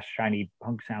of fast, shiny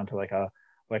punk sound to like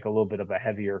a little bit of a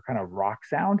heavier kind of rock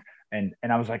sound. And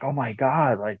I was like, oh my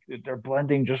God, like they're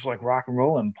blending just like rock and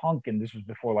roll and punk. And this was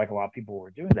before like a lot of people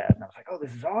were doing that. And I was like, oh,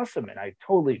 this is awesome. And I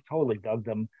totally dug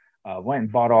them, went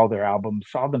and bought all their albums,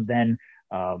 saw them then,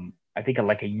 I think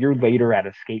like a year later at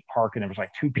a skate park, and there was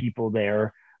like 2 people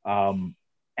there.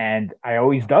 And I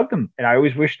always dug them, and I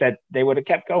always wish that they would have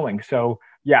kept going. So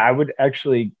yeah, I would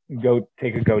actually go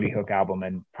take a Goaty Hook album,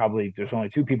 and probably there's only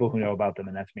 2 people who know about them,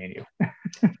 and that's me and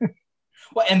you.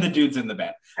 Well, and the dudes in the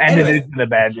band. The dudes in the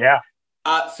band, yeah.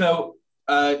 So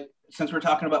since we're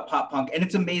talking about pop punk, and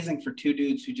it's amazing for 2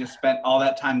 dudes who just spent all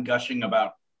that time gushing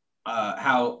about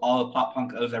how all of pop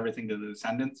punk owes everything to the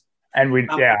Descendants. And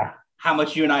how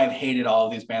much you and I have hated all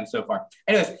of these bands so far.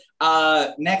 Anyways,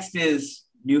 next is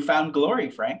Newfound Glory,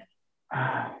 Frank.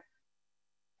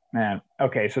 Man,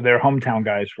 okay, so they're hometown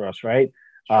guys for us, right?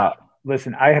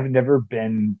 Listen, I have never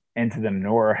been into them,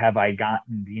 nor have I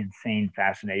gotten the insane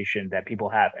fascination that people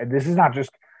have. And this is not just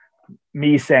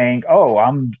me saying, oh,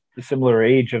 I'm the similar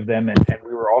age of them, and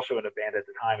we were also in a band at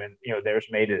the time, and theirs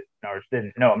made it, and ours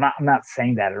didn't. No, I'm not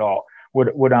saying that at all.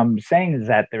 What I'm saying is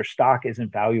that their stock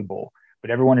isn't valuable, but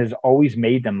everyone has always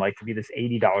made them like to be this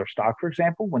 $80 stock, for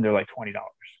example, when they're like $20.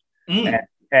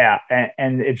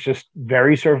 And it's just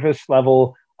very surface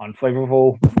level,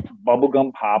 unflavorful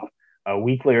bubblegum pop,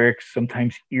 weak lyrics,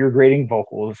 sometimes ear grating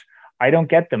vocals. I don't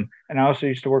get them. And I also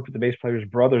used to work with the bass player's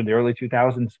brother in the early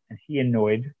 2000s, and he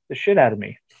annoyed the shit out of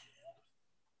me.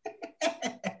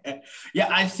 Yeah,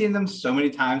 I've seen them so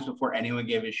many times before anyone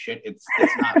gave a shit. It's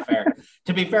not fair.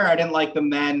 To be fair, I didn't like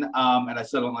them then, and I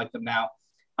still don't like them now.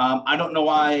 I don't know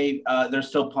why they're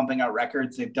still pumping out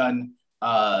records. They've done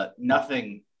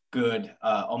nothing good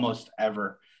almost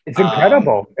ever. It's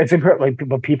incredible. It's incredible. Like,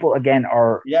 but people again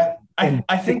are. Yeah,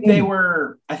 I think they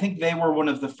were. I think they were one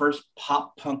of the first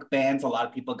pop punk bands a lot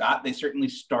of people got. They certainly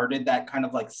started that kind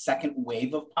of like second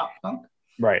wave of pop punk,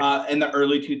 right? In the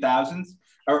early 2000s,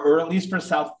 or at least for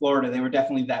South Florida, they were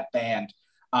definitely that band.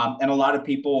 And a lot of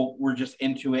people were just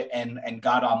into it and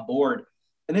got on board.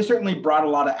 And they certainly brought a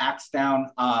lot of acts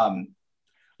down.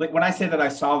 Like when I say that I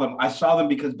saw them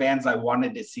because bands I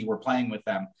wanted to see were playing with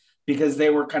them, because they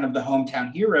were kind of the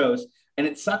hometown heroes. And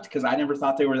it sucked because I never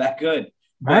thought they were that good.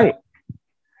 Right.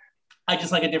 I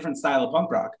just like a different style of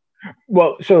punk rock.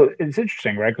 Well, so it's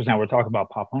interesting, right? Because now we're talking about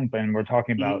pop punk, and we're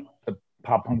talking about the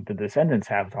pop punk the Descendants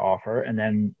have to offer, and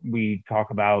then we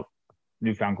talk about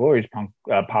New Found Glory's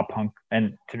pop punk,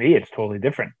 and to me, it's totally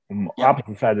different,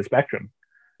 opposite side of the spectrum.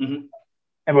 Mm-hmm.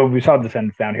 And when we saw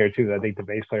Descendants down here too, I think the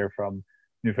bass player from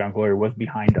New Found Glory was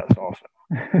behind us also.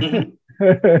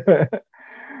 Mm-hmm.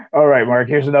 All right, Mark.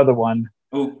 Here's another one.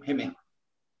 Oh, hit me.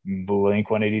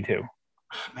 Blink-182.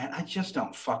 Oh, man, I just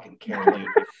don't fucking care.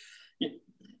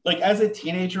 Like as a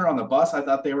teenager on the bus, I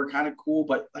thought they were kind of cool,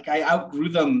 but like I outgrew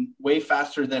them way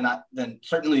faster than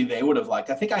certainly they would have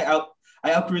liked. I think I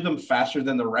outgrew them faster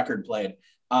than the record played.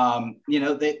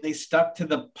 They stuck to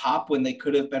the pop when they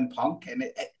could have been punk, and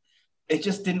it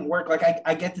just didn't work. Like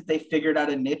I get that they figured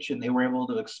out a niche and they were able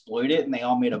to exploit it, and they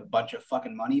all made a bunch of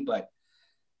fucking money, but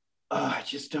I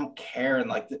just don't care.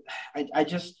 And like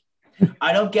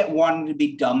I don't get wanting to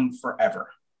be dumb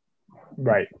forever.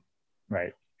 Right.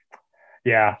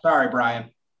 Yeah. Sorry,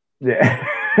 Brian. Yeah.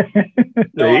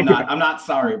 No, I'm not. I'm not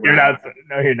sorry, Brian. You're not.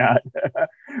 No, you're not.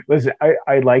 Listen,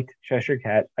 I liked Cheshire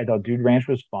Cat. I thought Dude Ranch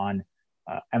was fun.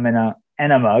 Enema,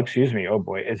 excuse me. Oh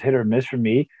boy, it's hit or miss for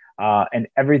me. And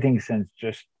everything since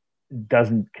just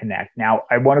doesn't connect. Now,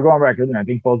 I want to go on record, and I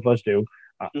think both of us do.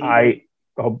 I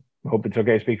hope it's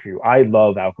okay to speak for you. I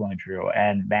love Alkaline Trio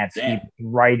and Matt Skiba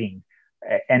writing,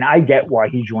 and I get why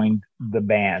he joined the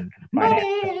band.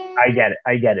 I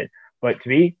get it. But to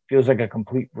me, feels like a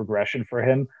complete regression for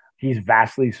him. He's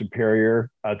vastly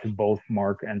superior to both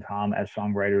Mark and Tom as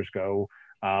songwriters go.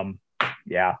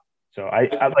 Yeah. So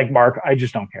I like Mark. I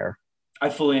just don't care. I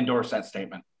fully endorse that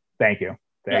statement. Thank you.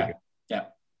 Thank you. Yeah.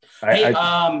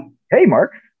 Hey,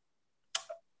 Mark.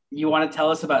 You want to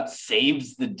tell us about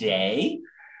Saves the Day?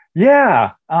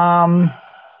 Yeah.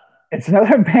 It's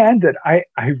another band that I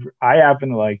happen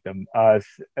to like them.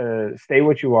 Stay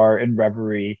What You Are, In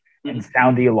Reverie, and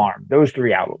Sound the Alarm. Those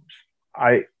 3 albums.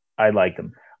 I like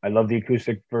them. I love the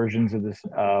acoustic versions of this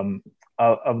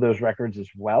of those records as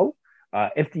well.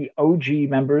 If the OG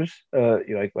members,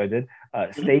 like what I did,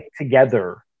 stayed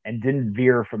together and didn't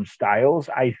veer from styles,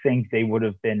 I think they would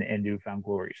have been in New Found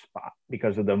Glory's spot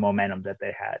because of the momentum that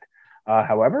they had.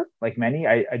 However, like many,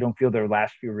 I don't feel their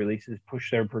last few releases push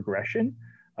their progression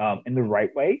in the right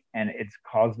way, and it's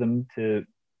caused them to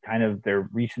kind of their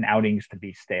recent outings to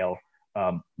be stale.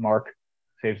 Mark,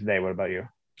 Saves the Day. What about you?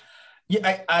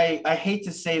 Yeah, I hate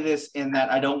to say this in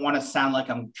that I don't want to sound like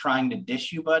I'm trying to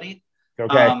dish you, buddy.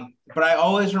 Okay. But I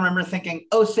always remember thinking,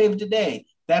 oh, Save the Day.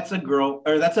 That's a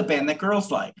band that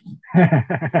girls like.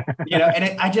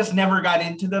 And I just never got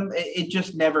into them. It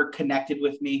just never connected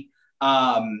with me.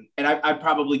 And I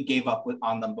probably gave up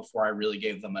on them before I really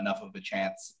gave them enough of a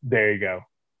chance. There you go.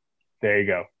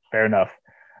 Fair enough.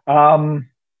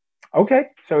 Okay,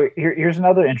 so here's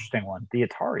another interesting one: the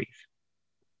Ataris.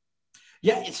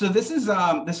 Yeah, so this is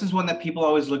one that people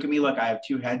always look at me like I have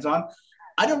 2 heads on.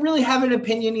 I don't really have an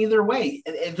opinion either way.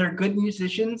 They're good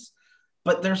musicians,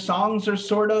 but their songs are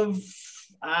sort of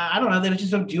I don't know. They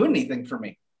just don't do anything for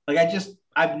me. Like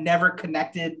I've never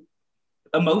connected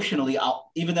emotionally.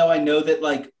 Even though I know that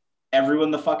like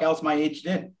everyone the fuck else my age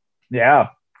did. Yeah.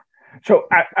 So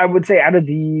I would say out of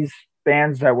these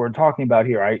bands that we're talking about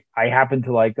here, I happen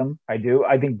to like them. I do.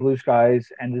 I think Blue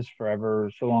Skies, End Is Forever,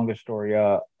 So Long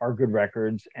Astoria are good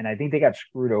records, and I think they got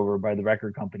screwed over by the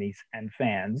record companies and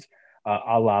fans,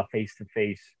 a la Face to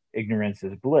Face, Ignorance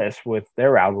Is Bliss, with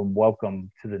their album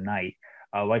Welcome to the Night.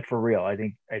 Like for real, I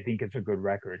think it's a good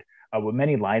record. With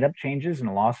many lineup changes and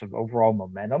a loss of overall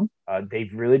momentum,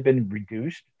 they've really been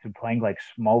reduced to playing like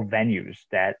small venues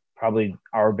that probably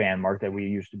our band, Mark, that we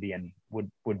used to be in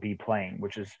would be playing,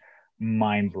 which is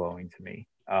mind blowing to me.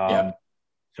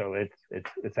 So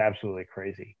it's absolutely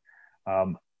crazy.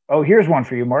 Here's one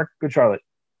for you, Mark. Good Charlotte.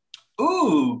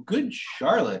 Ooh, Good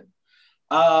Charlotte.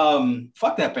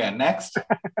 Fuck that band. Next.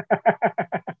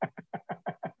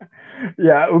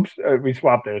 Yeah. Oops. We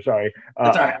swapped there. Sorry.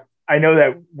 That's all right. I know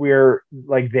that we're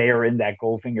like they are in that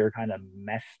Goldfinger kind of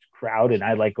messed crowd, and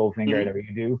I like Goldfinger. I know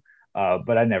you do,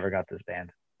 but I never got this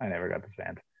band.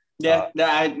 Yeah.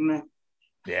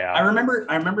 Yeah. I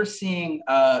remember seeing.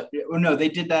 No, they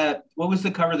did that. What was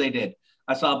the cover they did?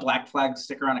 I saw a Black Flag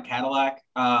sticker on a Cadillac.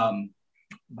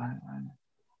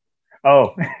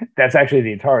 Oh, that's actually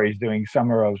the Ataris doing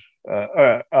Summer of.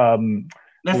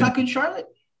 That's not Good Charlotte.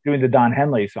 Doing the Don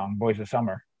Henley song, Boys of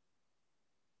Summer.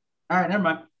 All right, never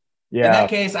mind. Yeah. In that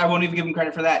case, I won't even give him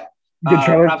credit for that. Good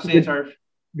Props to the Ataris.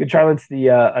 Good Charlotte's the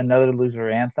Another Loser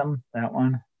Anthem. That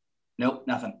one. Nope,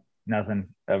 nothing.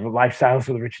 Lifestyles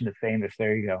of the Rich and the Famous.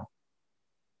 There you go.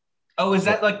 Oh, is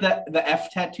that like the F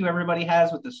tattoo everybody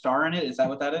has with the star in it? Is that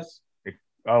what that is?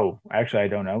 Oh, actually, I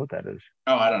don't know what that is.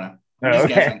 Oh, I don't know. I'm just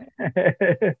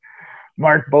guessing.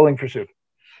 Mark, Bowling for Soup.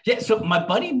 Yeah, so my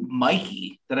buddy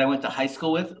Mikey that I went to high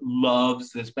school with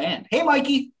loves this band. Hey,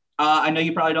 Mikey. I know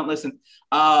you probably don't listen.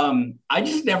 I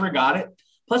just never got it.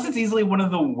 Plus, it's easily one of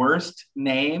the worst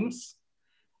names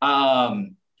of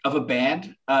a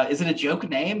band. Is it a joke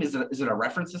name? Is it a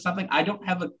reference to something? I don't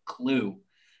have a clue.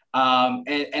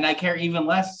 And I care even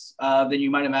less than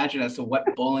you might imagine as to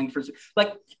what Bowling for Soup.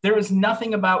 Like, there is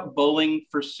nothing about Bowling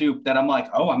for Soup that I'm like,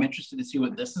 oh, I'm interested to see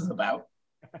what this is about.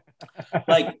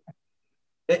 Like,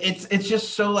 it's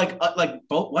just so like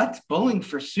what Bowling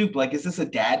for Soup? Like, is this a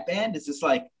dad band? Is this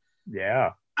like?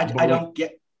 Yeah, I don't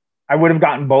get. I would have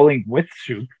gotten bowling with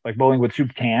soup, like bowling with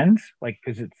soup cans, like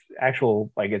because it's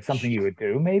actual, like it's something you would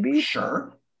do, maybe.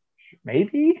 Sure.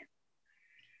 Maybe.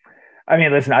 I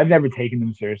mean, listen, I've never taken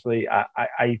them seriously.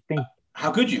 I think.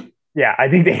 How could you? Yeah, I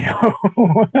think they know.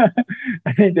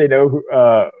 I think they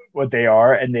know what they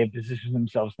are, and they've positioned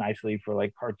themselves nicely for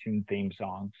like cartoon theme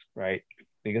songs, right?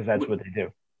 Because that's what they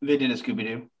do. They did a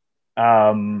Scooby-Doo.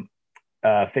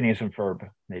 Phineas and Ferb.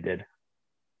 They did.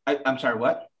 I'm sorry,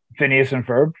 what? Phineas and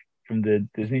Ferb from the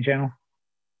Disney Channel.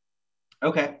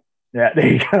 Okay. Yeah,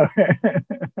 there you go.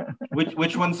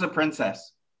 Which one's the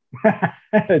princess?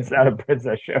 It's not a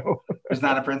princess show. It's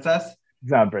not a princess?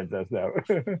 It's not a princess, no.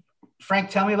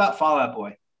 Frank, tell me about Fall Out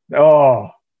Boy.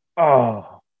 Oh.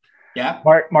 Yeah?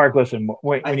 Mark, listen.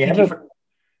 When you have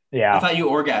yeah. I thought you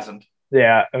orgasmed.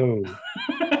 Yeah. Oh.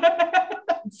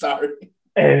 Sorry.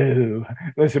 Oh.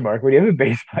 Listen, Mark, when you have a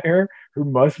bass player who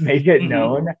must make it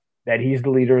known that he's the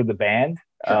leader of the band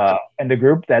and the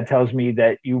group, that tells me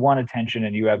that you want attention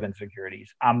and you have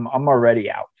insecurities. I'm already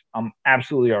out. I'm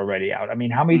absolutely already out. I mean,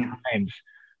 how many times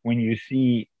when you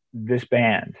see this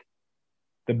band,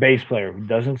 the bass player who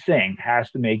doesn't sing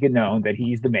has to make it known that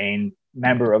he's the main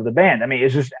member of the band? I mean,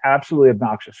 it's just absolutely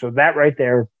obnoxious. So that right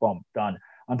there, boom, done.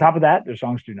 On top of that, their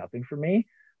songs do nothing for me.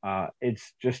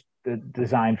 It's just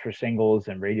designed for singles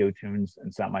and radio tunes, and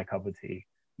it's not my cup of tea.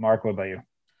 Mark, what about you?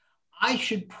 I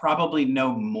should probably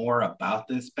know more about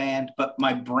this band, but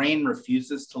my brain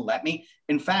refuses to let me.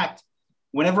 In fact,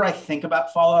 whenever I think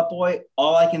about Fall Out Boy,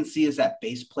 all I can see is that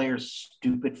bass player's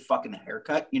stupid fucking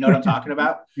haircut. You know what I'm talking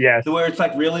about? Yes. The where it's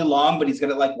like really long, but he's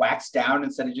got it like waxed down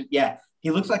instead of just, yeah,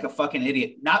 he looks like a fucking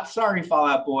idiot. Not sorry, Fall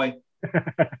Out Boy.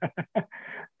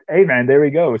 Hey, man, there we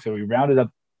go. So we rounded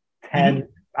up 10.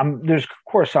 There's, of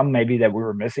course, some maybe that we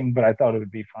were missing, but I thought it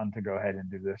would be fun to go ahead and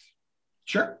do this.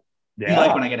 Sure. Yeah. You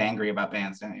like when I get angry about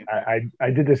bands, don't you?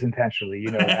 I did this intentionally, you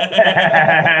know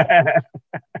that.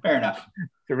 Fair enough.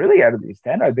 So really, out of these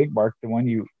 10, I think, Mark, the one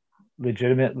you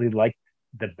legitimately liked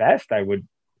the best, I would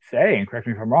say, and correct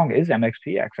me if I'm wrong, is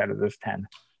MXPX out of this 10.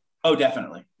 Oh,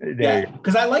 definitely. There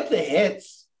because I like the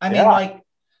hits. I mean, like,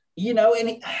 you know,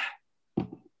 and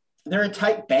they're a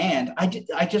tight band.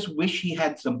 I just wish he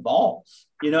had some balls.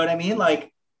 You know what I mean?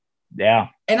 Like, yeah.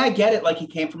 And I get it. Like, he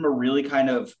came from a really kind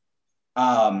of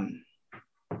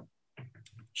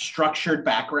structured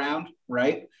background,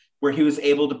 right? Where he was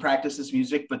able to practice his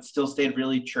music, but still stayed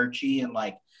really churchy and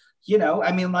like, you know,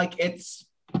 I mean, like it's.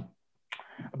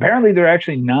 Apparently they're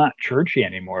actually not churchy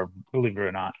anymore, believe it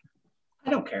or not.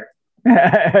 I don't care.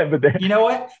 But you know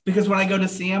what? Because when I go to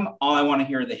see him, all I want to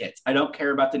hear are the hits. I don't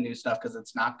care about the new stuff because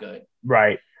it's not good.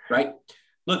 Right. Right.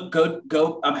 Look,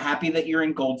 go. I'm happy that you're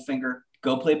in Goldfinger.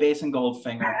 Go play bass in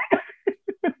Goldfinger.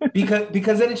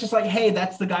 because then it's just like, hey,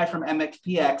 that's the guy from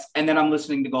MXPX, and then I'm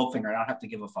listening to Goldfinger. I don't have to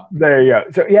give a fuck. There you go.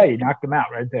 So yeah, you knocked them out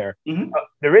right there. Mm-hmm.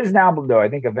 There is an album though, I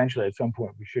think eventually at some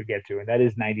point we should get to, and that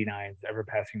is 99's Ever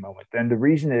Passing Moment. And the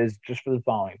reason is just for the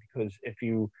following, because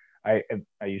I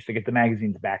used to get the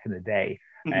magazines back in the day,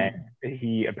 and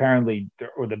he apparently,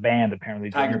 or the band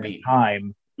apparently, Tiger during Beat.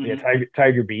 the time,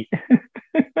 Tiger Beat.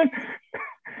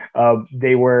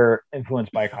 They were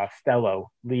influenced by Costello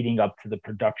leading up to the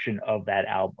production of that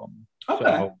album.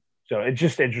 Okay. So it's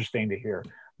just interesting to hear.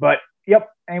 But yep.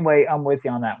 Anyway, I'm with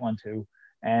you on that one too.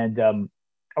 And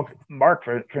okay, Mark,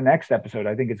 for next episode,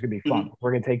 I think it's gonna be fun.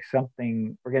 We're gonna take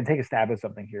a stab at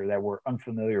something here that we're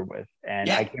unfamiliar with. And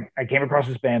I came across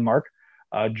this band, Mark,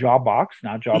 Jawbox,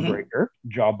 not Jawbreaker,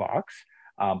 Jawbox.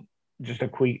 Just a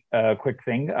quick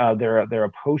thing. They're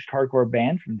a post-hardcore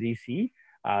band from DC.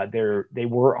 They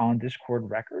were on Discord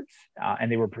Records,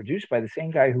 and they were produced by the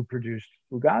same guy who produced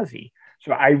Fugazi.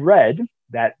 So I read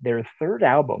that their third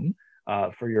album,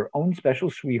 For Your Own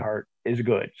Special Sweetheart, is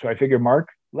good. So I figured, Mark,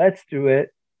 let's do it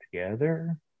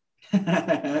together.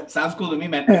 Sounds cool to me,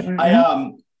 man.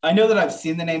 I know that I've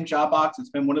seen the name Jawbox. It's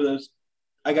been one of those.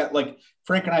 I got like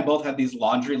Frank and I both have these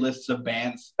laundry lists of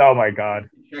bands. Oh my God.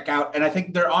 Check out, and I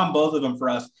think they're on both of them for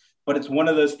us. But it's one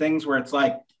of those things where it's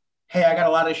like, hey, I got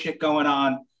a lot of shit going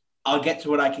on. I'll get to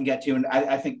what I can get to. And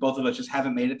I think both of us just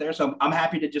haven't made it there. So I'm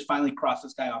happy to just finally cross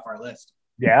this guy off our list.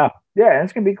 Yeah. Yeah.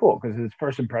 It's going to be cool because it's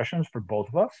first impressions for both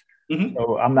of us. Mm-hmm.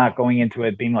 So I'm not going into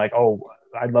it being like, oh,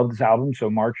 I love this album, so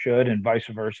Mark should, and vice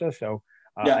versa. So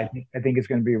Yeah. I think it's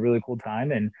going to be a really cool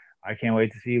time. And I can't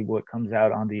wait to see what comes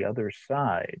out on the other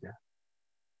side.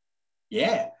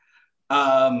 Yeah.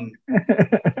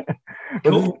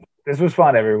 Cool. This was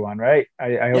fun, everyone, right?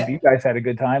 I hope you guys had a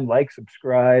good time. Like,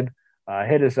 subscribe,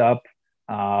 hit us up.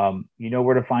 You know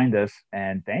where to find us.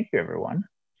 And thank you, everyone.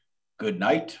 Good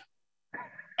night.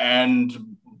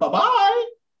 And bye-bye.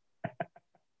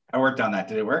 I worked on that.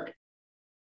 Did it work?